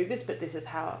meant to do this, but this is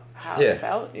how Yeah. it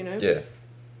felt, you know. Yeah.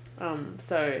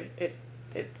 So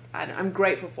I'm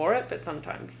grateful for it, but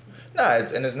sometimes Nah,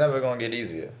 it's never gonna get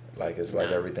easier. Like it's like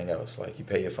No. everything else. Like you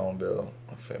pay your phone bill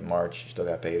in March, you still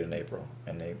got paid in April,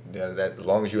 and that as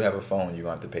long as you have a phone, you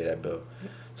gonna have to pay that bill.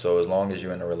 So as long as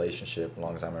you're in a relationship, as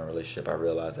long as I'm in a relationship, I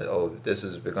realize that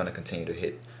we're gonna continue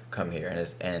to come here,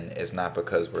 and it's not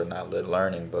because we're not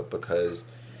learning, but because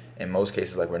in most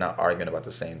cases like we're not arguing about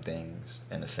the same things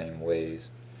in the same ways,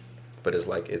 but it's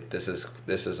like this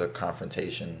is a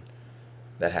confrontation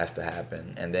that has to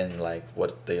happen, and then like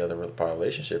what the other part of the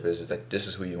relationship is that this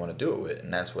is who you want to do it with,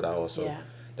 and that's what I also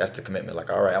that's the commitment. Like,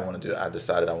 all right, I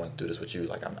decided I want to do this with you.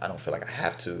 Like I don't feel like I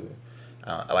have to,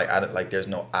 there's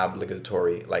no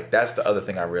obligatory, like that's the other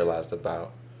thing I realized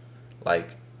about like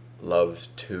love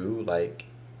too. Like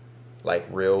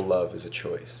real love is a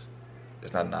choice,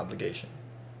 it's not an obligation.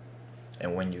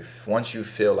 And once you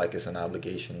feel like it's an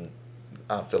obligation,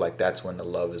 I feel like that's when the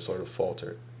love is sort of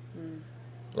faltered.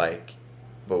 Like,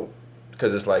 but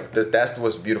because it's like that's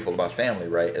what's beautiful about family,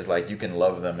 right? It's like you can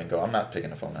love them and go, I'm not picking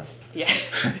the phone up. yeah.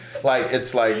 Like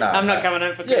it's like nah, I'm not coming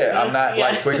home for Christmas. Yeah, I'm not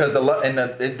like because the love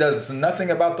it does nothing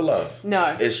about the love.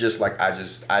 No. It's just like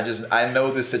I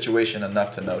know this situation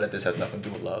enough to know that this has nothing to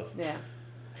do with love. Yeah.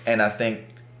 And I think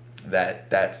that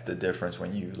that's the difference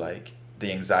when you like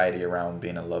the anxiety around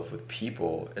being in love with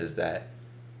people is that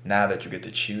now that you get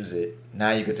to choose it,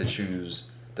 now you get to choose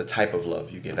the type of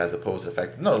love you give as opposed to the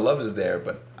fact that no, love is there,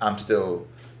 but I'm still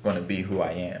going to be who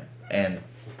I am. And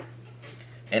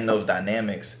in those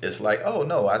dynamics, it's like, oh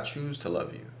no, I choose to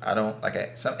love you. I don't like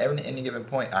at any given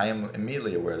point, I am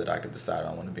immediately aware that I could decide I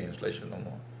don't want to be in this relationship no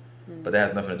more. But that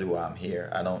has nothing to do with why I'm here.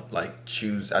 I don't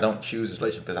choose this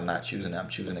relationship because I'm not choosing it. I'm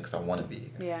choosing it because I want to be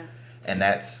here. Yeah. And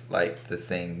that's like the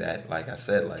thing that, like I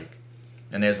said, like,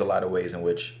 and there's a lot of ways in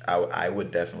which I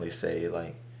would definitely say,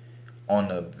 like, on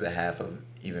the behalf of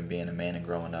even being a man and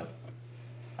growing up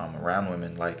around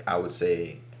women, like, I would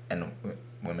say, and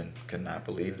women could not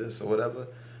believe this or whatever,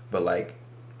 but like,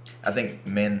 I think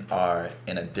men are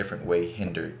in a different way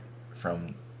hindered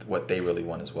from what they really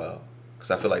want as well.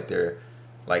 Because I feel like they're,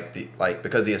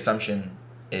 because the assumption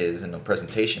is, and the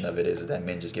presentation of it is that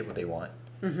men just get what they want.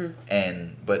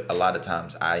 But a lot of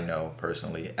times I know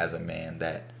personally as a man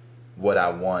that what I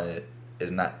wanted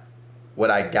is not, what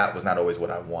I got was not always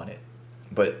what I wanted.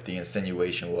 But the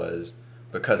insinuation was,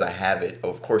 because I have it,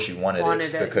 of course you wanted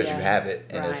it because you have it.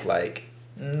 And it's like,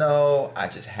 no, I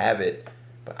just have it,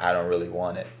 but I don't really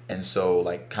want it. And so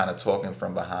like kind of talking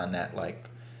from behind that like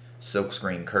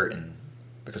silkscreen curtain,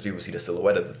 because people see the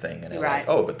silhouette of the thing and they're like,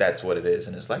 oh, but that's what it is.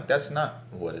 And it's like, that's not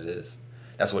what it is.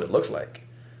 That's what it looks like.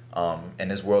 And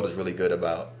this world is really good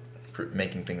about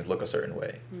making things look a certain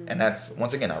way. And that's,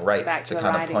 once again, I write to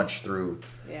kind of punch through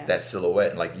that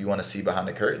silhouette. Like, you want to see behind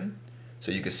the curtain,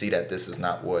 so you can see that this is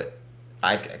not what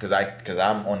because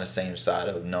I'm on the same side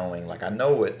of knowing, like, I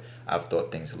know what I've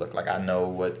thought things look like. I know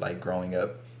what, like, growing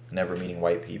up, never meeting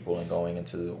white people and going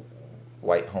into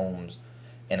white homes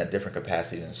in a different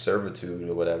capacity than servitude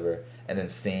or whatever, and then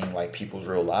seeing, like, people's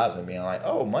real lives and being like,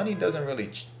 oh, money doesn't really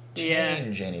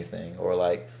change anything, or,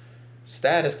 like,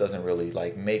 status doesn't really,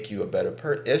 like, make you a better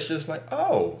person. It's just like,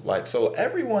 oh, like, so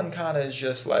everyone kind of is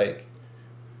just, like,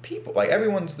 people. Like,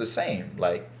 everyone's the same,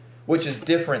 like, which is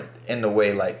different in the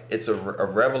way, like, it's a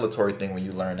revelatory thing when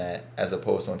you learn that, as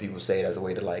opposed to when people say it as a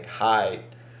way to, like, hide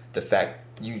the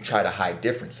fact you try to hide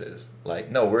differences.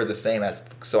 Like, no, we're the same, as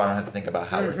so I don't have to think about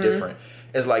how we're different.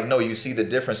 It's like, no, you see the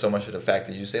difference so much of the fact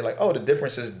that you say, like, oh, the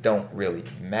differences don't really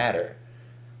matter.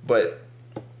 But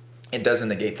it doesn't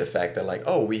negate the fact that, like,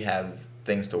 oh, we have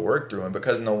things to work through, and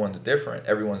because no one's different,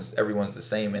 everyone's the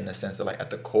same in the sense that, like,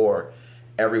 at the core,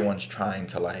 everyone's trying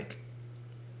to, like,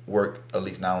 work. At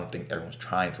least now I don't think everyone's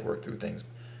trying to work through things.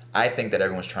 I think that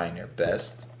everyone's trying their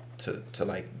best to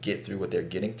like get through what they're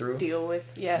getting through. Deal with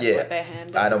what they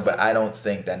handle. But I don't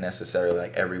think that necessarily,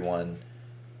 like, everyone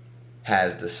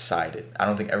has decided. I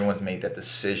don't think everyone's made that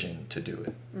decision to do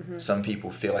it. Some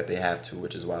people feel like they have to,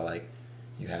 which is why, like,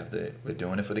 you have we're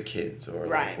doing it for the kids, or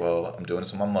like, well, I'm doing this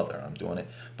for my mother, I'm doing it.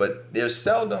 But there's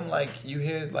seldom, like, you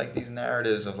hear, like, these what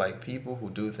of, like, people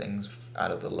who do things out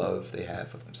of the love they have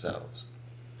for themselves.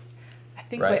 I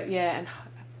think and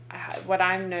what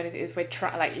I'm noticing is we're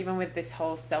trying, like, even with this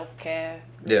whole self-care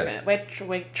movement,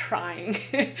 we're trying.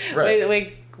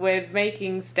 We're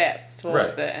making steps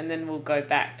towards it, and then we'll go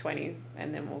back 20,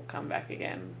 and then we'll come back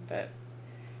again. But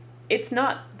it's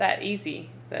not that easy,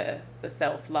 the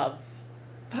self-love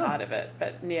part of it.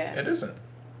 But it isn't.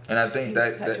 And I think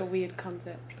that's such a weird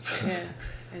concept. Yeah.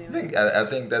 Anyway. I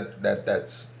think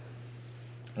that's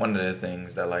one of the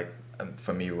things that like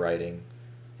for me, writing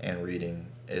and reading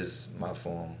is my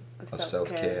form of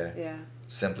self-care. Yeah.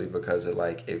 Simply because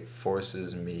it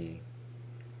forces me.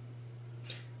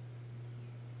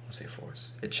 I don't say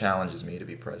force. It challenges me to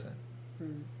be present.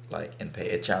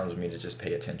 It challenges me to just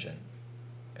pay attention,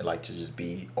 and to just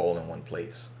be all in one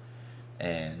place,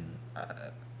 and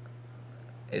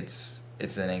it's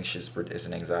an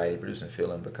anxiety producing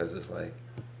feeling, because it's like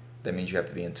that means you have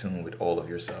to be in tune with all of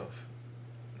yourself,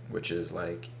 which is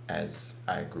like, as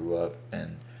I grew up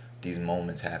and these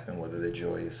moments happen, whether they're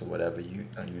joyous or whatever,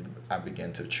 I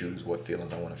begin to choose what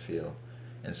feelings I want to feel.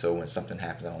 And so when something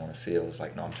happens I don't want to feel, it's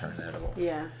like, no, I'm turning that off.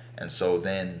 Yeah. And so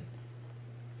then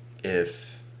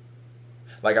I've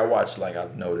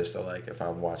noticed that if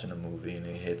I'm watching a movie and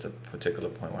it hits a particular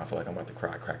point where I feel like I'm about to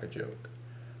crack a joke,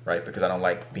 right? Because I don't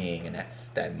like being in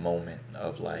that moment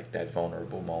of that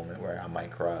vulnerable moment where I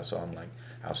might cry. So I'm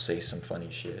I'll say some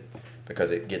funny shit, because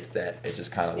it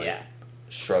just kind of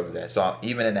shrugs that. So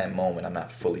even in that moment, I'm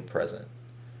not fully present.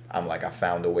 I'm I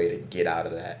found a way to get out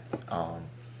of that.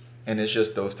 And it's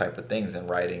just those type of things. And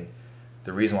writing,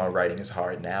 the reason why writing is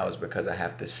hard now is because I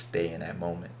have to stay in that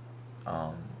moment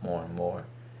more and more.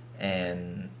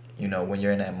 And when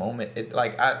you're in that moment,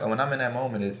 when I'm in that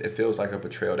moment, it feels like a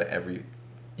betrayal to every,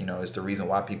 it's the reason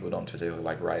why people don't particularly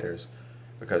like writers,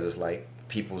 because it's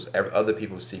other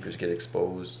people's secrets get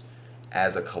exposed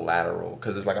as a collateral,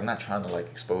 because it's I'm not trying to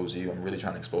expose you, I'm really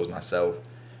trying to expose myself.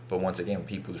 But once again,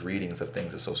 people's readings of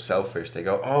things are so selfish. They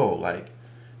go, oh,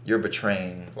 you're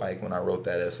betraying. When I wrote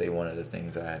that essay, one of the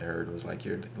things I had heard was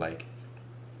you're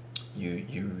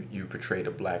you portrayed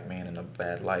a black man in a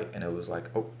bad light, and it was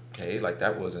okay,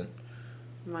 that wasn't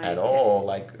my at intent. All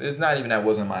it's not even that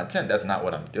wasn't my intent. That's not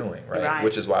what I'm doing, right?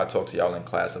 Which is why I talk to y'all in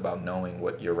class about knowing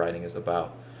what your writing is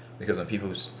about, because when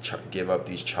people give up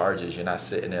these charges, you're not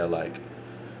sitting there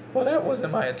well, that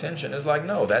wasn't my intention. It's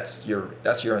no, that's your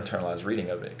internalized reading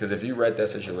of it. Because if you read that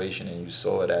situation and you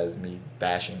saw it as me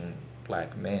bashing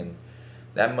black men,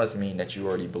 that must mean that you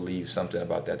already believe something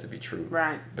about that to be true.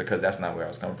 Right. Because that's not where I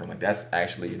was coming from. That's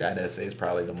actually, that essay is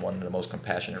probably one of the most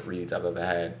compassionate reads I've ever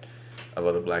had of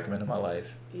other black men in my life.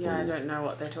 Yeah, I don't know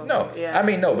what they're talking about. Yeah. I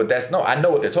mean, no, but I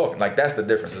know what they're talking. That's the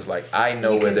difference. It's I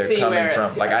know where they're coming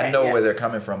from. I know where they're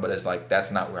coming from, but it's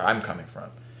that's not where I'm coming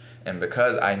from. And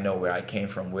because I know where I came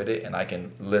from with it, and I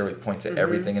can literally point to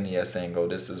everything in the essay and go,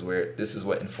 this is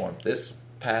what informed this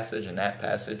passage and that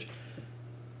passage.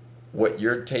 What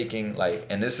you're taking,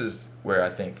 and this is where I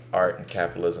think art and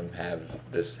capitalism have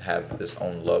this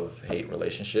own love-hate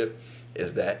relationship,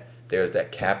 is that there's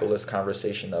that capitalist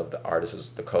conversation of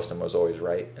the customer is always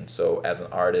right. And so as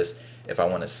an artist, if I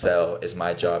want to sell, it's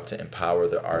my job to empower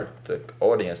the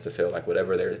audience to feel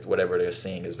whatever they're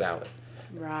seeing is valid.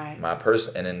 Right. My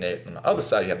person, and then on the other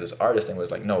side, you have this artist thing where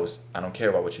it's no, I don't care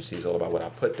about what you see. It's all about what I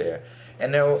put there.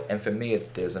 And for me,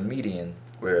 there's a median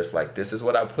where it's this is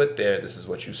what I put there. This is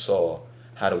what you saw.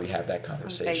 How do we have that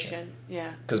conversation?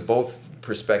 Yeah. Because both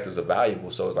perspectives are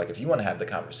valuable. So it's if you want to have the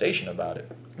conversation about it,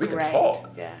 we can talk.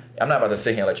 Yeah. I'm not about to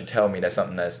sit here and let you tell me that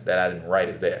something that I didn't write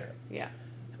is there. Yeah.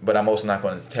 But I'm also not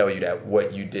going to tell you that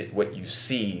what you did, what you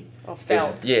see, or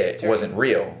felt, it wasn't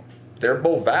real. They're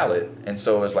both valid, and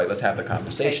so it's let's have the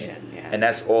conversation. Yeah. And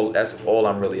that's all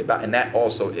I'm really about. And that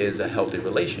also is a healthy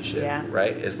relationship,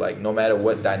 right? It's no matter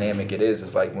what dynamic it is,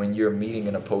 it's when you're meeting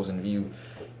an opposing view,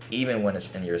 even when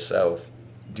it's in yourself,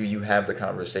 do you have the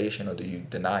conversation or do you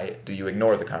deny it? Do you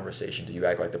ignore the conversation? Do you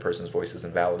act like the person's voice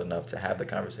isn't valid enough to have the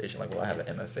conversation? Well, I have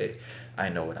an MFA. I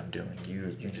know what I'm doing.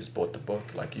 You just bought the book.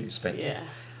 You spent... Yeah.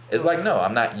 It's no,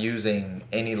 I'm not using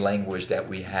any language that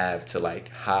we have to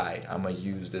hide. I'm going to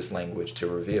use this language to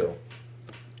reveal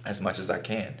as much as I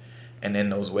can. And in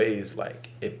those ways,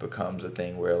 it becomes a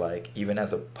thing where even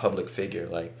as a public figure,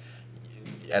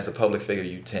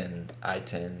 I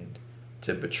tend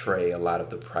to betray a lot of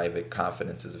the private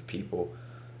confidences of people,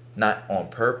 not on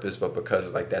purpose, but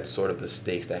because that's sort of the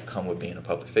stakes that come with being a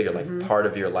public figure. Part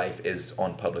of your life is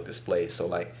on public display. So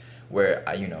where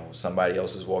somebody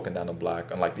else is walking down the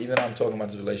block, and even I'm talking about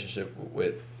this relationship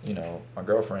with my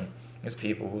girlfriend, it's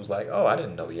people who's oh, I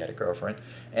didn't know he had a girlfriend,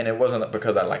 and it wasn't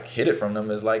because I hid it from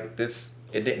them. It's this,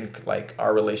 it didn't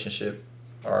our relationship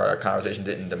or our conversation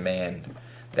didn't demand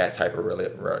that type of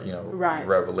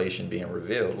revelation being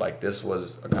revealed. This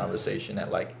was a conversation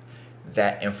that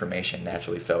that information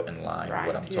naturally felt in line with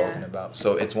what I'm talking about.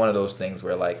 So it's one of those things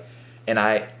where and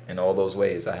I, in all those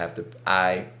ways,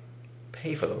 I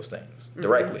pay for those things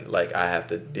directly. I have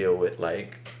to deal with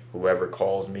whoever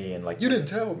calls me and you didn't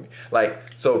tell me.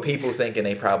 So people thinking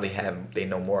they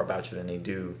know more about you than they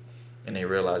do, and they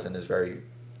realize in this very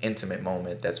intimate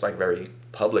moment that's very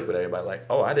public with everybody,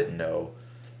 oh, I didn't know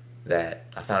that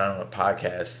I found out on a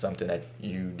podcast, something that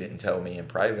you didn't tell me in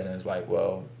private, and it's like,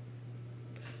 well,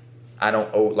 I don't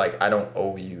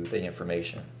owe you the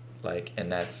information. Like,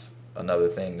 and that's another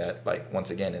thing that, like, once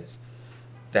again, it's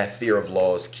that fear of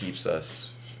loss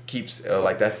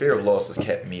that fear of loss has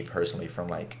kept me personally from,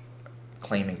 like,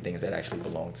 claiming things that actually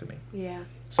belong to me. Yeah.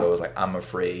 So it's like, I'm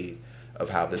afraid of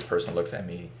how this person looks at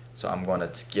me, so I'm going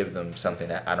to give them something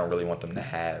that I don't really want them to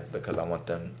have, because I want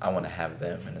to have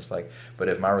them. And it's like, but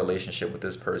if my relationship with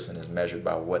this person is measured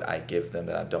by what I give them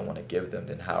that I don't want to give them,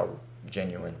 then how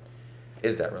genuine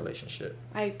is that relationship?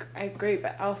 I agree,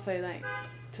 but also, like,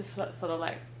 to sort of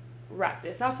like wrap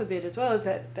this up a bit as well, is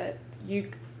that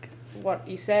what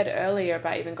you said earlier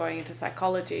about even going into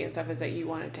psychology and stuff, is that you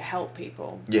wanted to help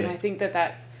people. Yeah. And I think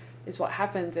that is what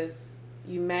happens, is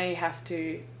you may have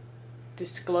to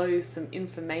disclose some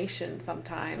information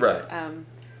sometimes, right,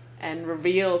 and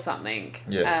reveal something,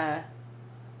 yeah,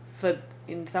 for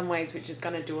in some ways, which is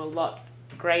going to do a lot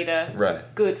greater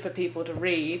right, good for people to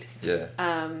read, yeah,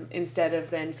 instead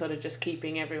of then sort of just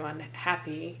keeping everyone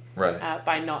happy, right,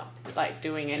 by not, like,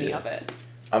 doing any yeah. of it.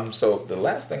 So the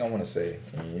last thing I want to say,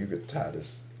 and you could tie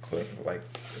this clip, like,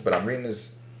 but I'm reading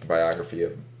this biography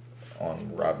on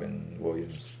Robin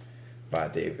Williams by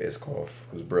Dave Isikoff,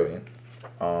 who's brilliant.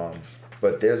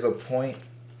 But there's a point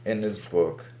in this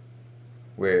book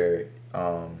where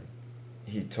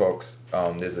he talks.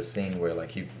 There's a scene where,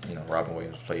 like, Robin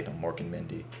Williams played on Mork and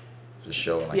Mindy, the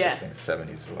show in, like, I think the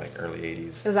 70s or, like, early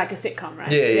 80s. It was like a sitcom,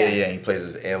 right? Yeah. And he plays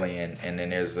this alien, and then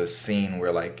there's a scene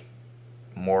where, like,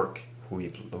 Mork,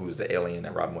 who's the alien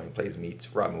that Robin Williams plays,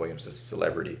 meets Robin Williams as a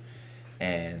celebrity,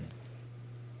 and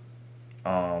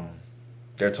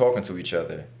they're talking to each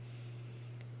other,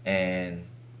 and,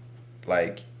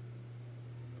 like,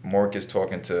 Mork is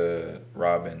talking to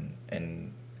Robin,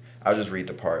 and I'll just read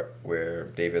the part where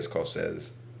Dave Isikoff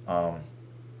says,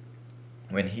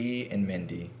 when he and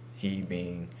Mindy, he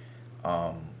being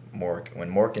Mork, when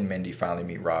Mork and Mindy finally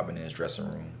meet Robin in his dressing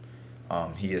room,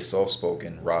 he is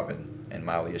soft-spoken, Robin, and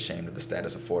mildly ashamed of the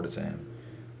status afforded to him.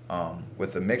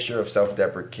 With a mixture of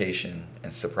self-deprecation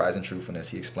and surprising truthfulness,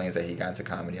 he explains that he got into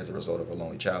comedy as a result of a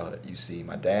lonely childhood. You see,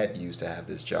 my dad used to have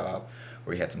this job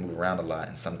where he had to move around a lot,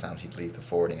 and sometimes he'd leave the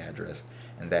forwarding address,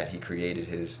 and that he created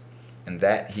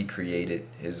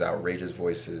his outrageous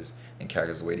voices and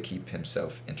characters as a way to keep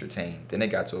himself entertained. Then it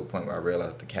got to a point where I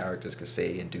realized the characters could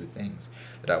say and do things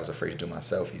that I was afraid to do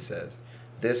myself, he says.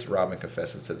 This, Robin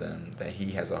confesses to them that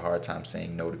he has a hard time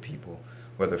saying no to people,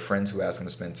 whether friends who ask him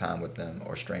to spend time with them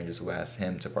or strangers who ask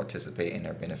him to participate in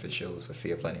their benefit shows for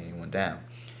fear of letting anyone down.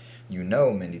 You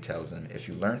know, Mindy tells him, if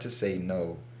you learn to say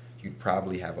no, you'd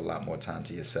probably have a lot more time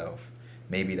to yourself.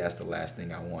 Maybe that's the last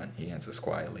thing I want, he answers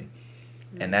quietly.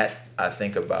 And that, I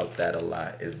think about that a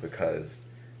lot, is because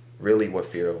really what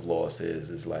fear of loss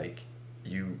is like,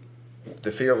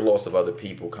 the fear of loss of other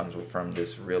people comes from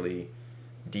this really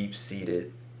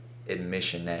deep-seated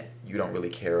admission that you don't really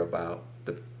care about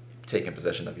taking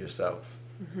possession of yourself,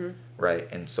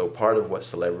 right? And so part of what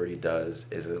celebrity does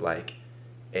is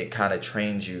it kind of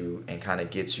trains you and kind of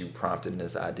gets you prompted in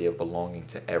this idea of belonging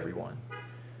to everyone,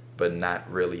 but not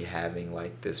really having,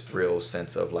 like, this real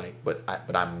sense of, like, but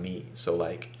I'm me. So,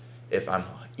 like, if I'm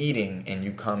eating and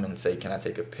you come and say, can I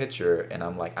take a picture? And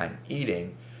I'm like, I'm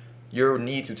eating, your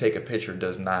need to take a picture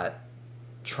does not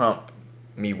trump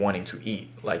me wanting to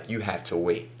eat. Like, you have to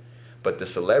wait. But the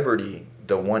celebrity,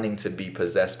 the wanting to be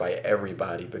possessed by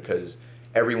everybody, because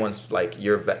everyone's, like,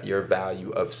 your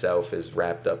value of self is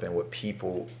wrapped up in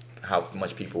how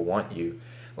much people want you.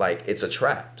 Like, it's a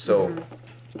trap. So,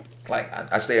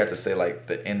 like, I say that to say, like,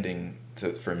 the ending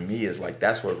for me is, like,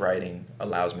 that's what writing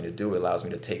allows me to do. It allows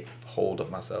me to take hold of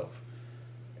myself.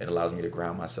 It allows me to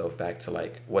ground myself back to,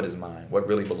 like, what is mine, what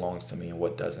really belongs to me, and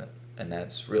what doesn't. And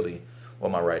that's really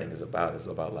what my writing is about. It's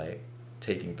about, like,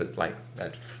 taking, like,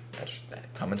 that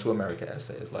Coming to America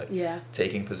essay is, like,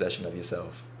 taking possession of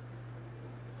yourself.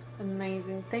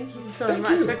 Amazing. Thank you so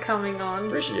much for coming on.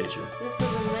 Appreciate you. This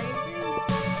was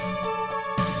amazing.